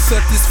 We'll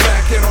set this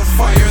fat kid on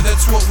fire,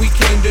 that's what we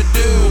came to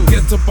do. We'll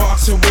get to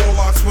boxing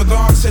warlocks with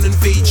ox and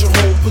invade your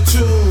whole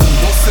platoon.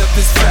 We'll set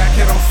this fat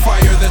kid on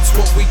fire, that's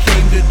what we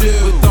came to do.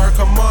 With dark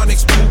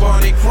harmonics,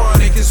 bubonic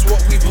chronic is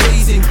what we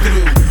blazing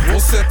through. We'll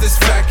set this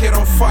fat kid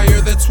on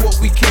fire, that's what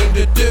we came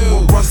to do.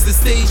 We'll rust the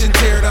stage and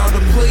tear down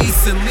the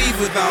place and leave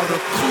without a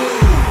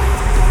clue.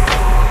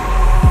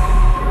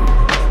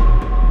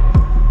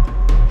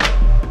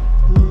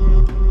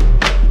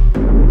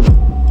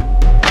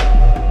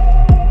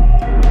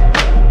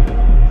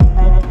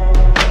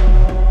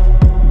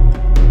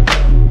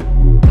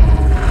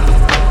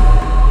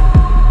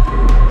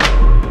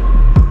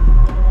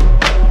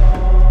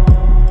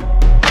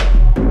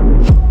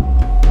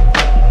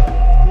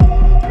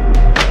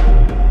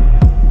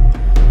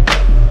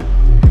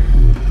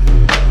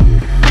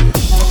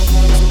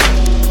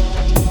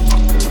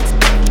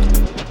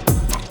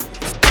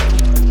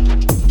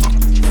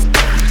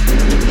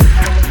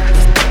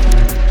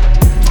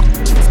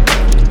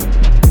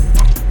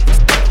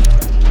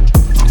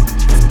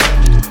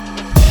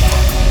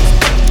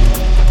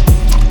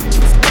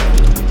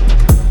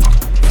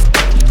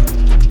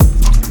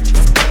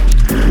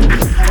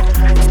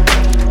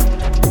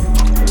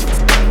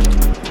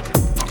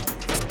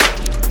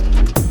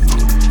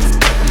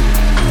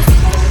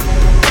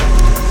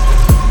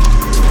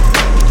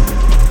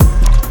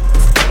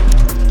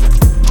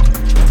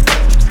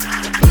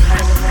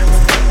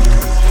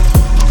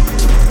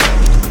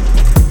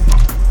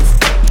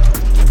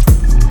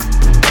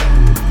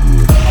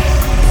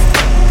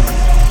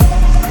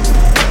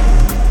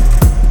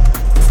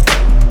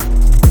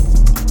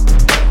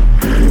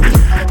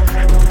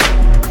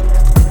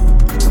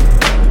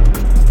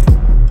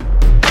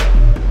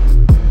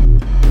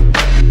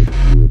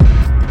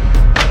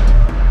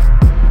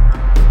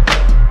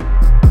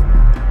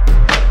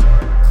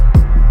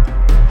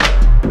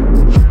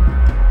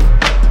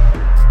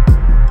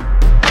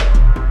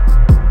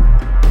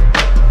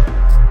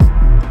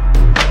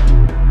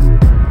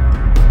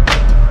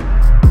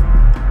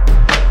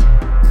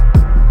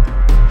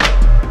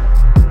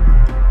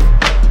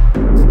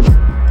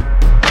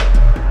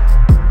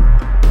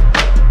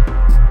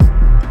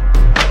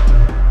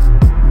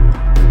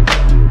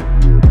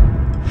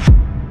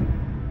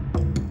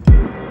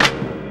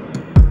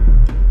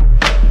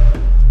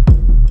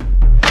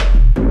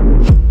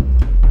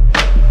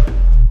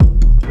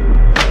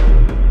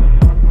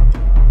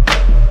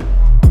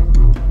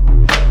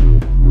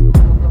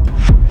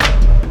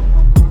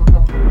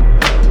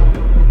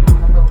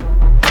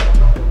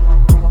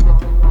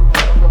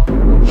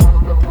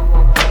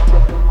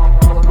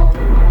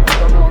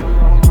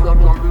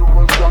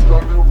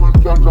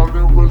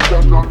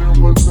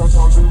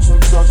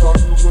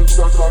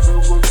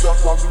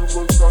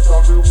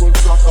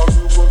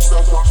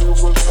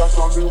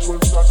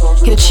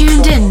 You're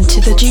tuned in to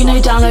the Juno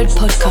Download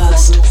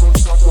Podcast.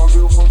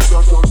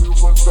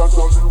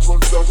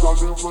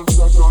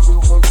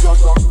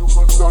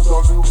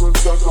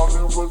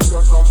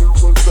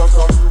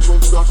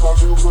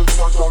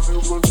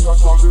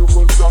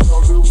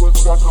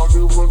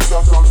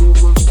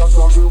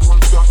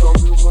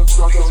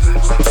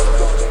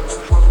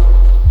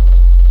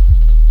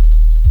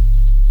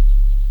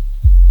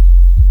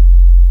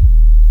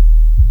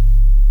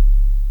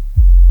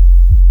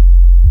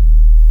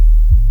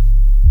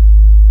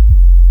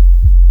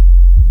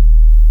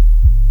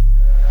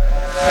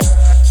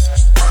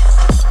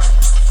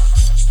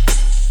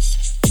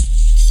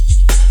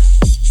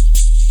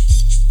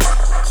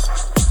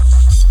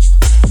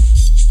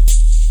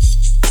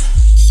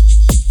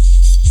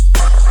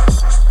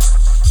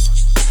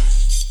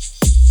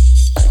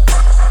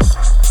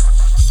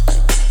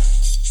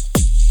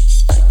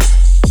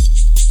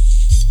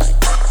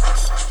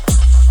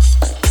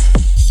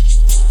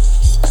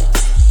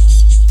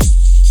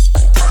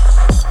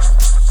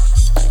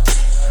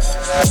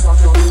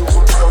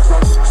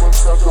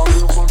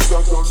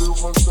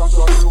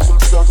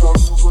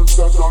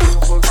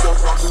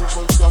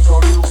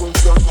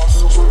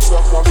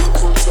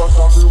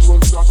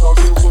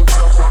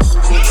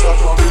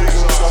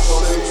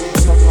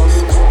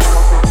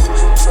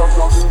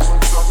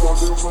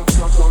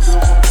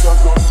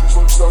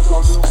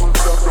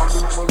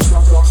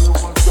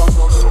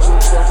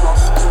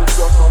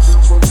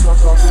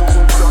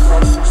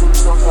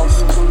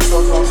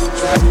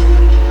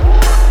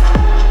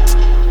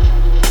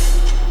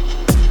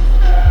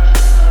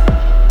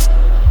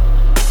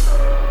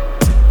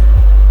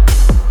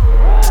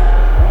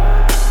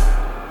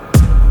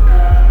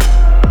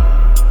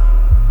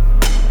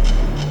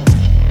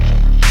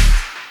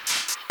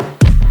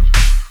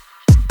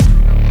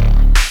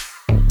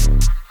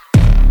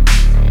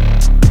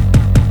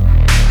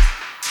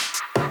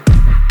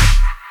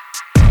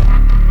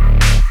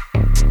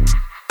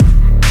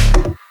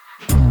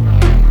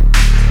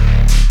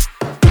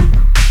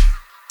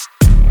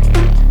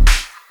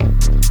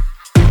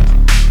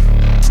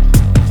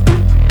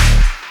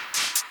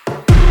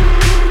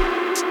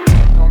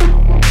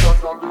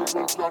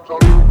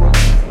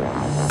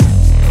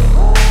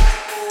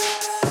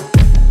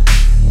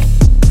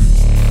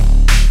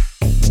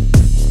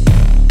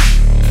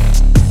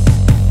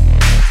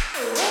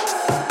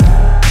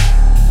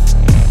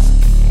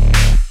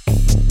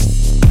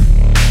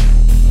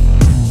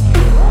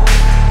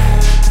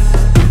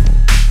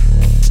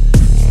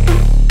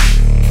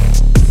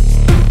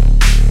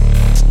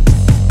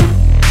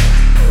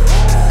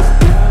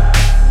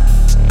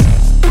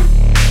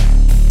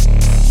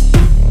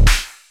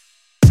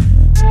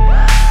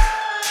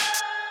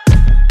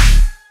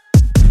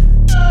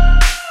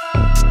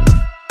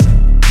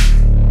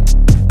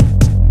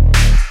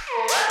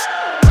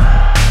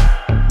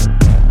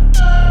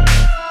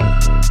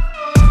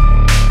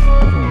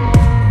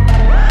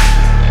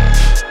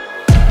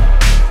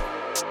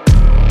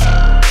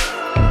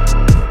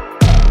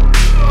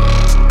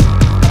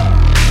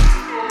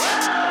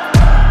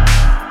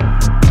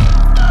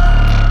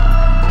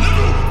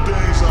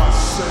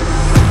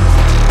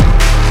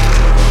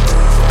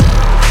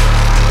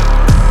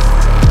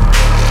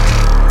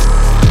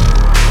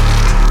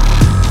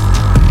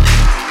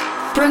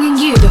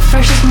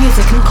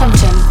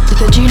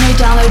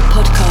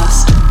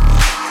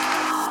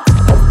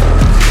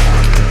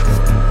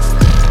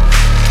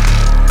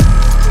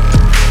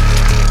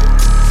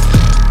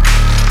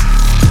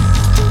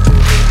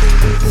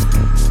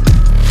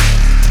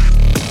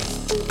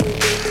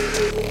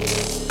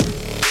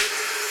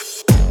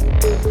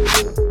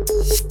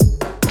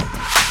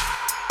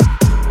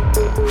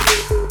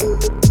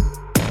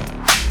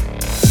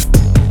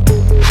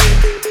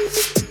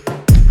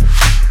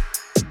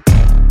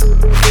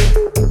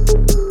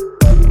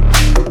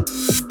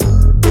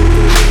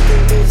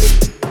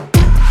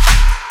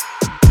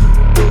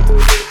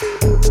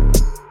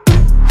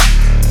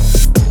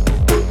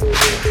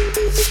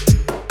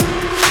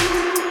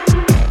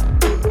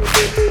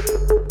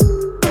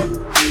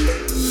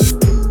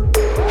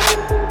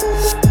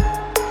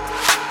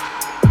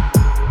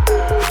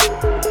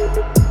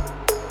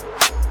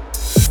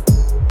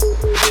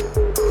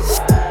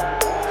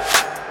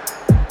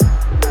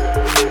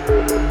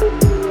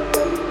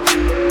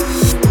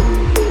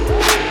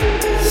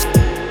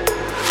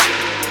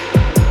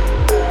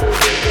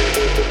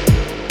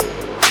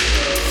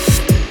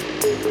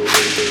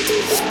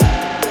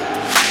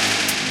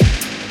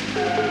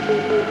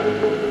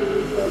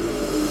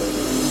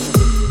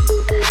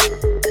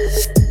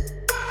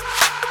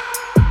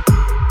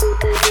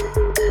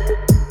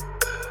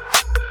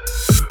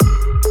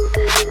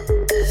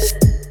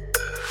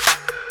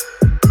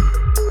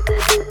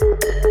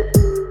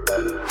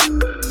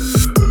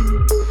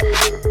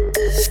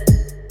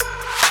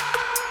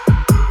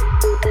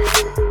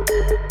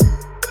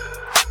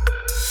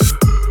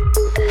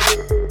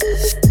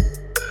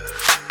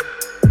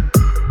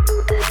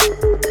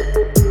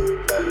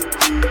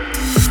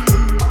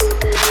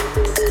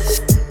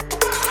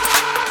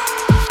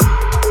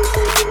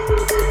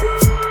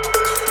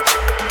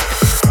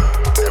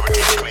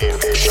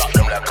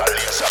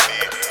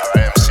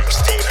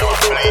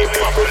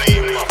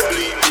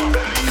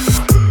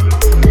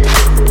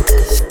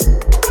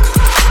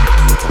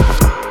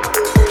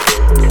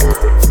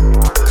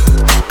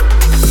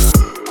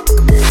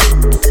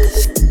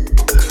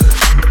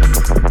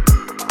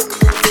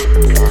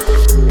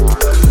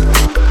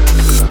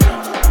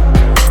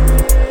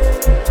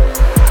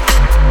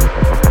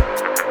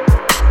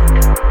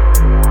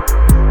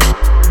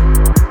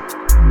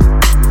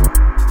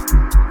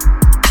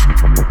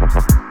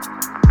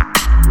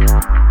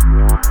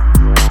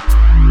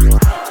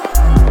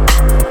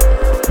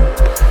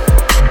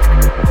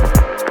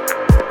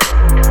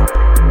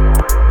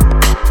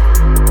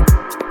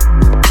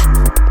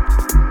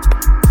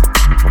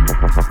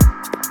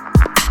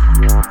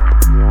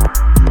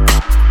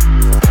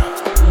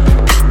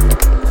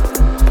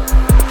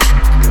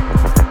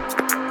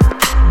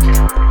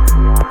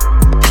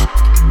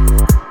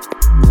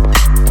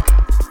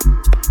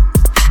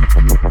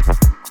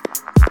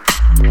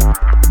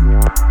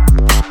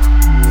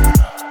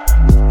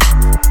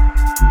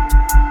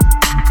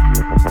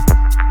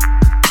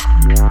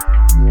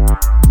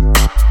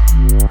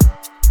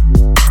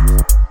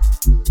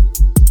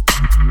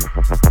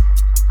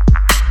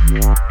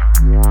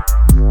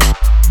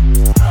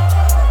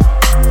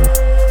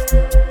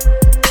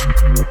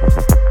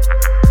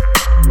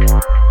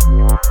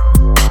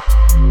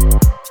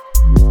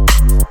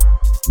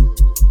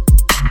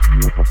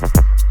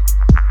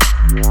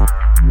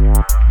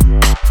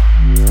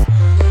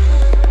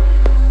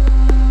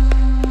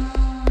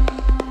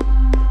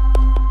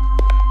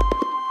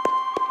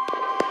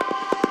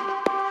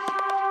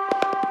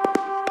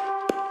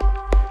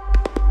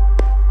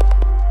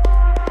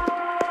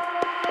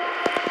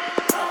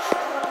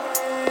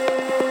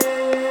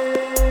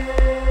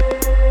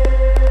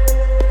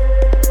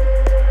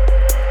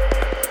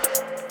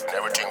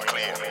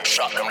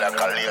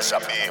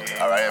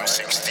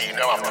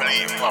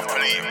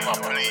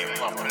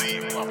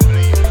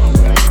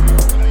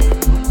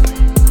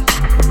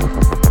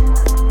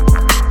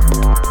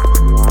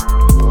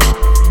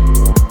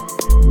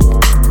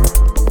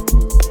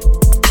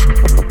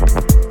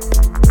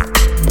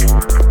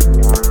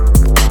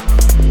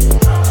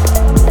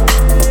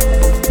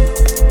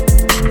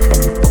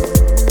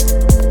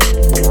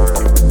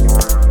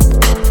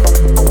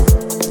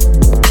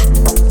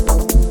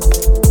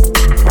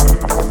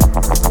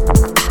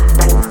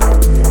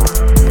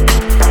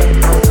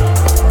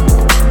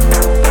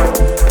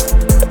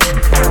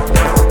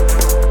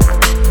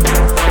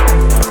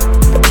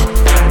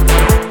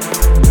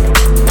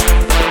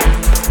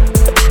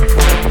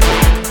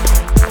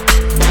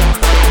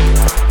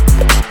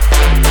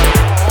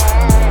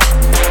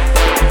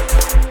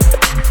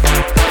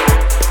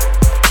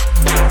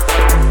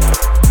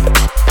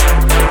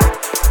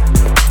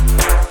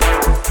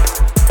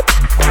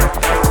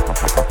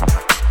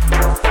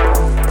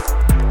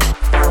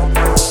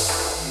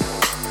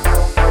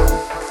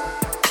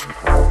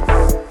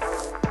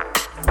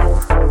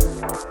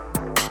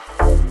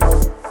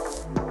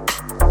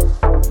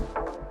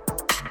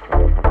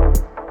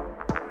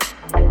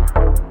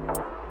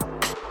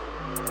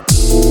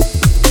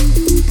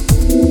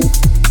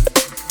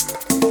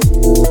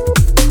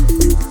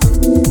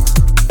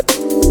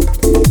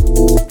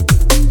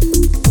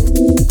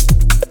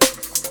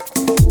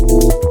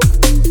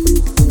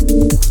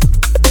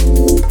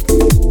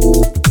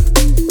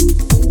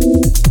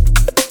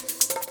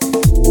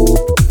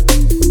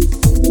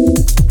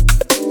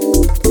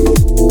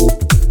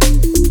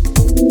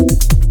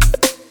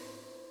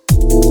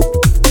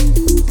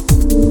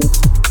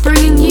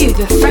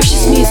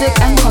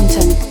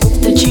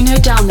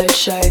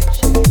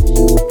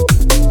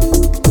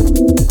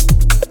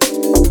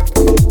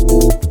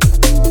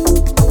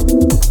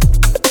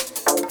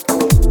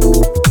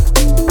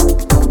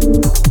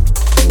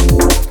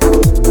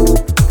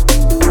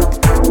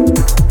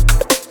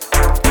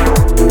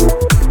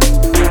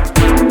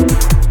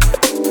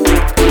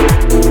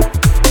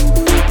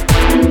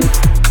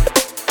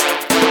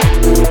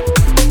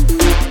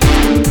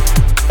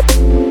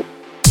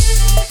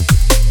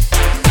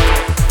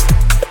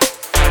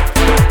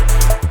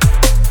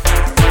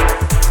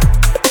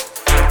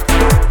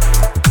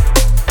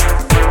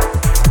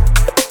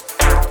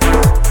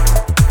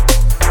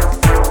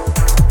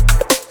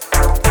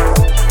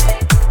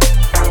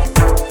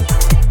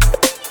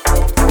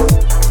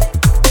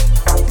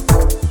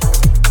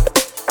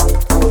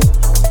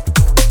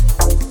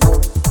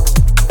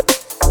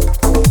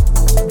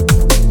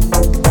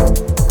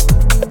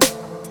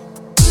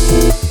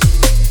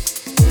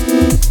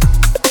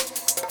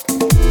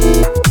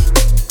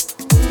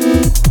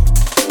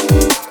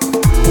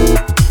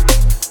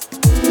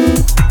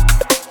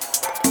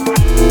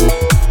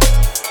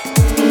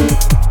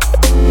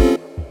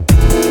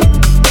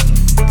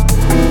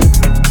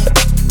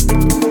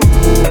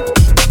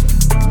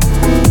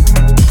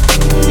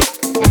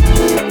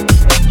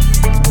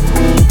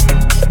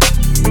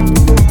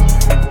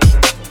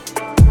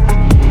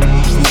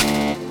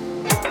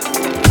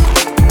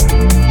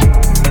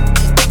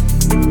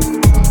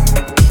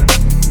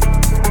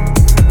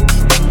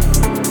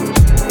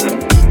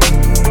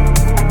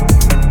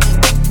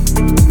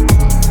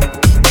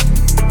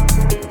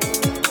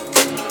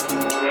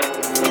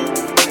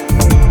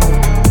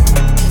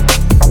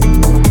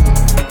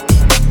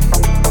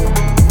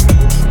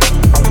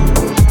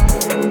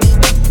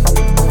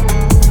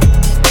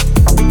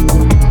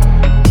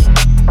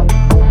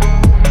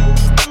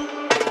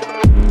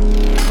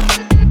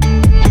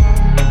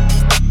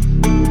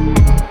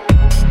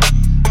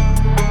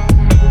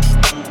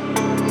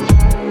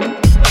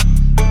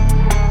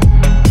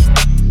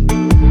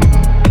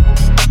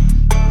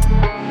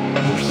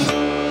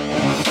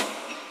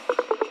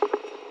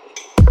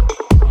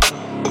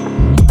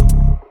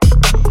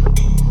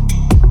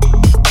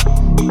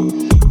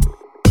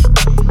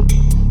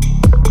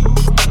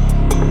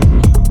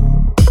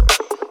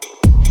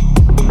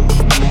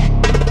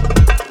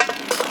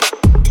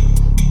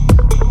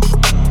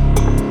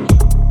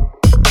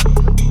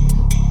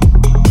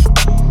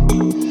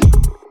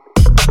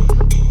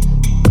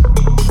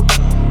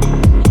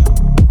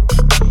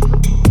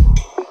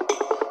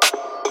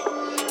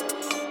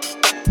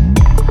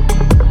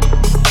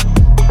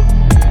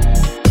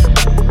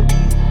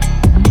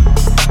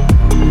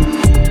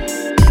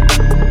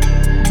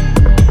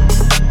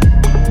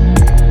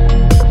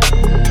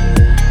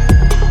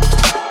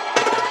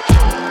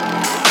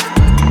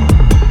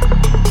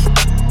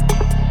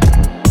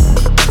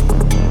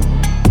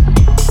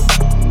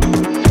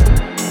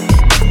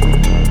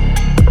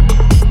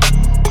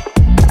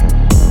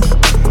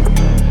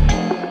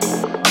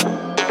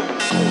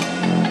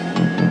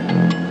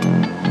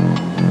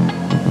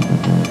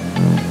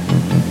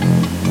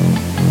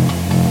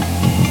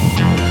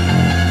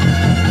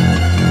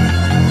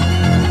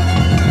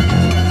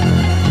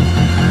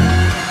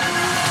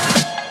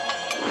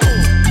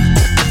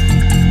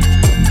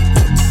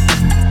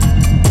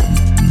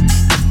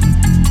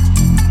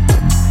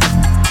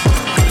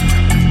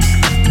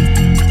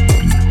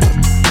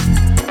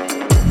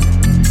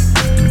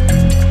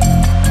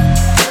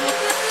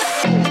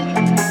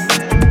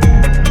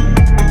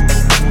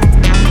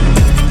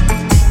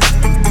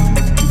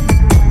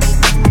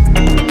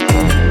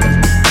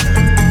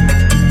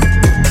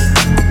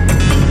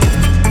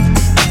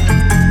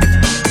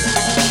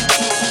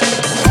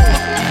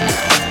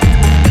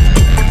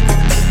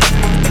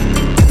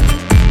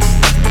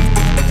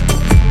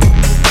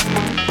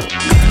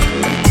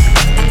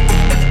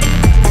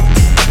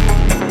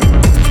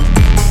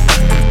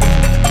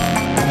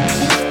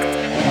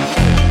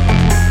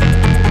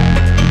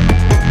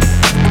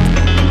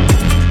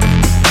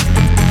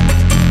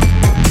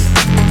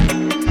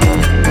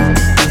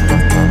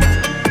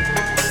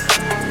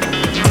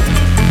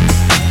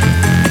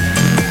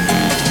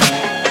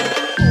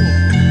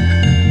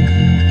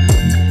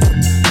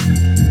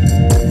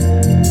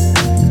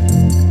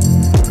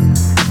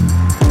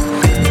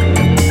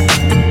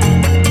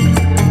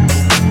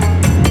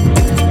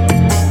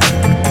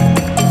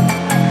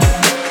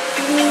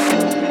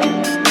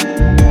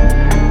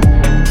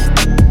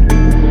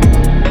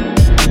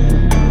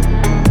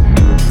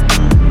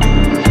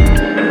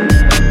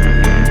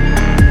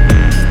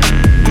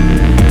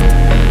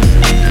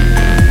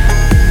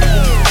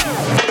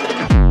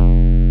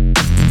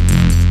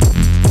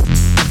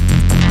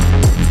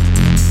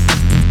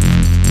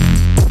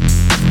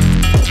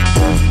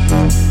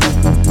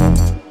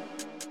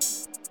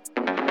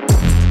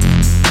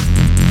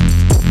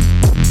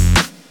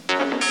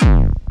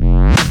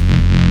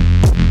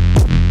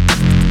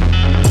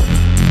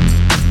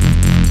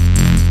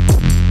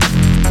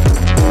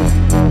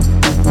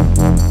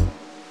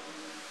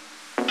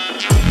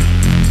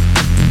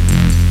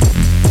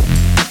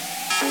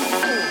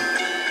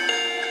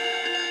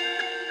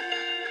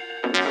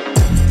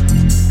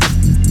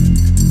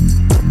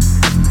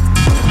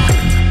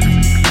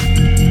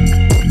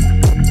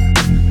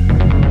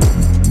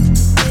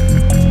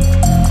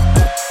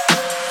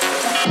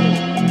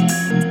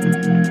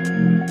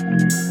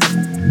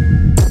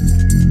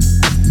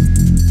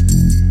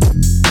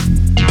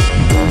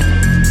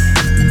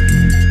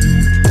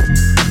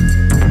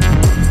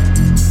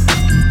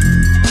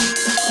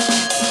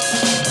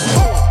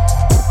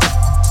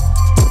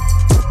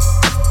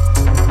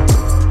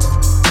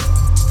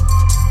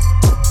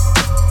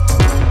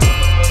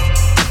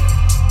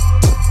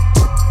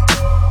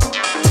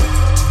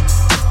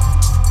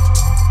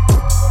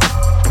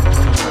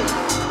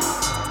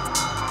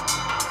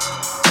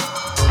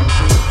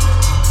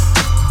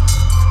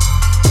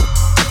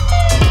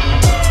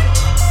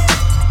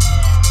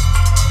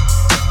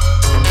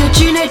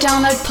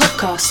 Download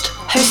podcast,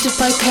 hosted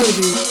by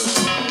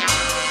Kovu.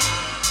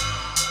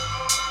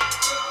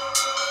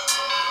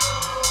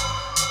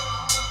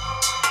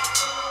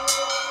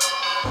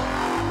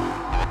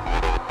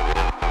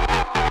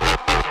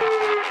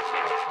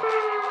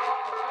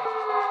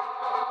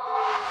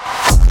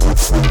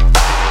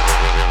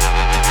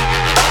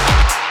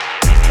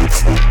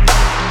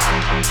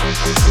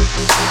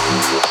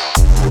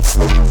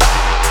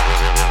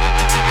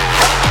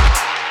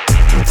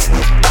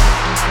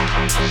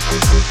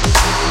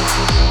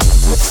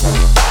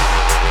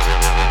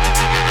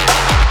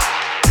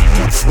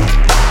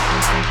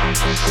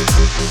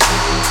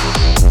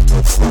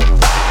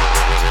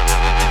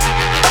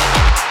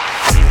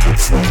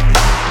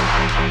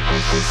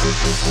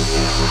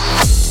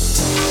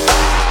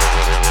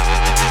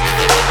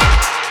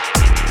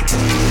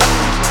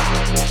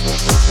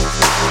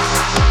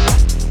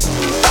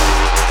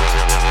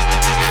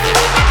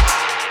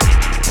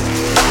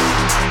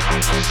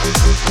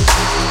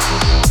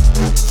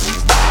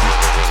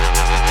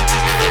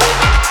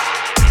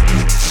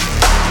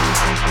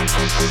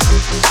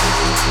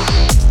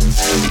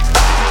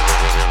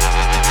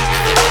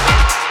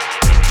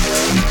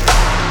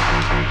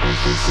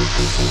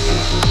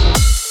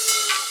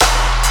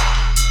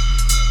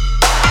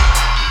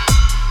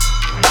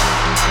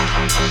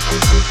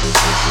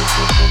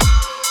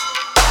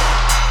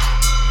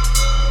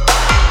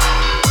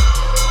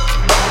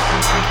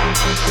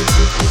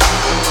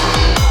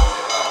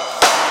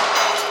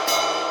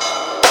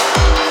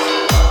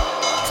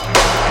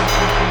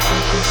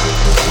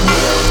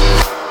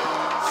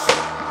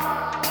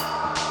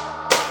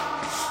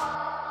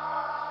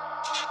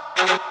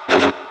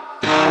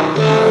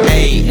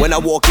 When I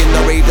walk in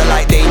the rave, the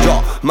light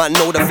danger. Man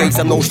know the face,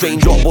 I'm no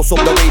stranger. What's up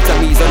the rave to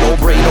me's a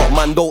no-brainer.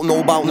 Man don't know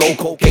about no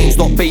cocaine.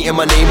 Stop baiting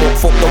my name up,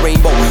 fuck the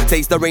rainbow.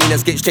 Taste the rain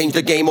as gets changed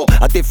the game up.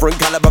 A different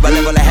caliber, a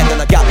level ahead than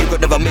a gap you could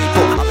never make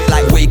up. I be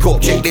like, wake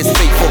up, check this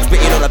fake fuck.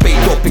 Spitting on a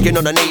bait up, picking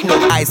on an 8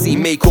 note. I see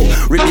makeup,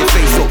 rip your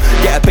face up.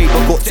 Get a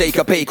paper cut, take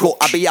a pay cut.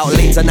 I be out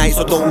late tonight,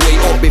 so don't wait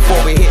up.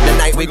 Before we hit the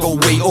night, we go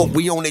way up.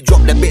 We only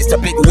drop the bits to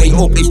pick way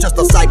up. It's just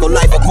a cycle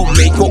life, I could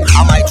make up.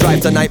 I might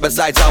drive tonight,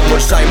 besides how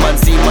much time man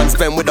see man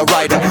spend with the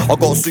rider. I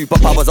got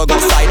superpowers, I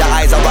got cider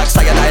eyes, I rock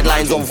cyanide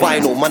lines on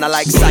vinyl. Man, I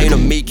like sign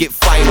 'em, make it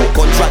final.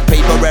 Contract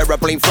paper,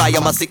 aeroplane fly.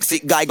 I'm a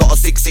 6'6" guy, got a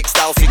 6'6"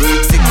 style,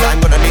 6'6". I'm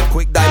gonna nick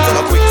quick dimes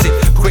on a quick tip.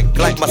 Quick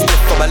like my split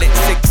from a lit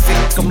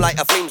 6'6". Some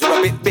lighter flames are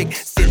a bit big.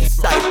 Six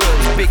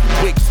sideburns, big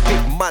wigs,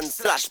 big man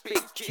slash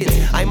big kids.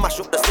 I mash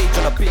up the stage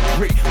on a big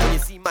rig. When you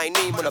see my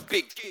name on a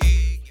big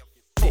gig,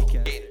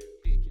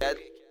 dickhead,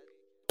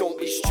 don't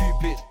be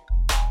stupid.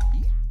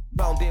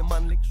 Round there,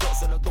 man, lick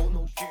shots and I don't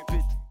know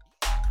Cupid.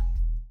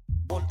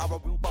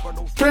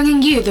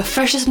 Bringing you the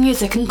freshest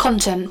music and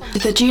content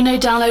with the Juno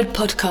Download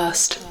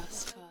podcast.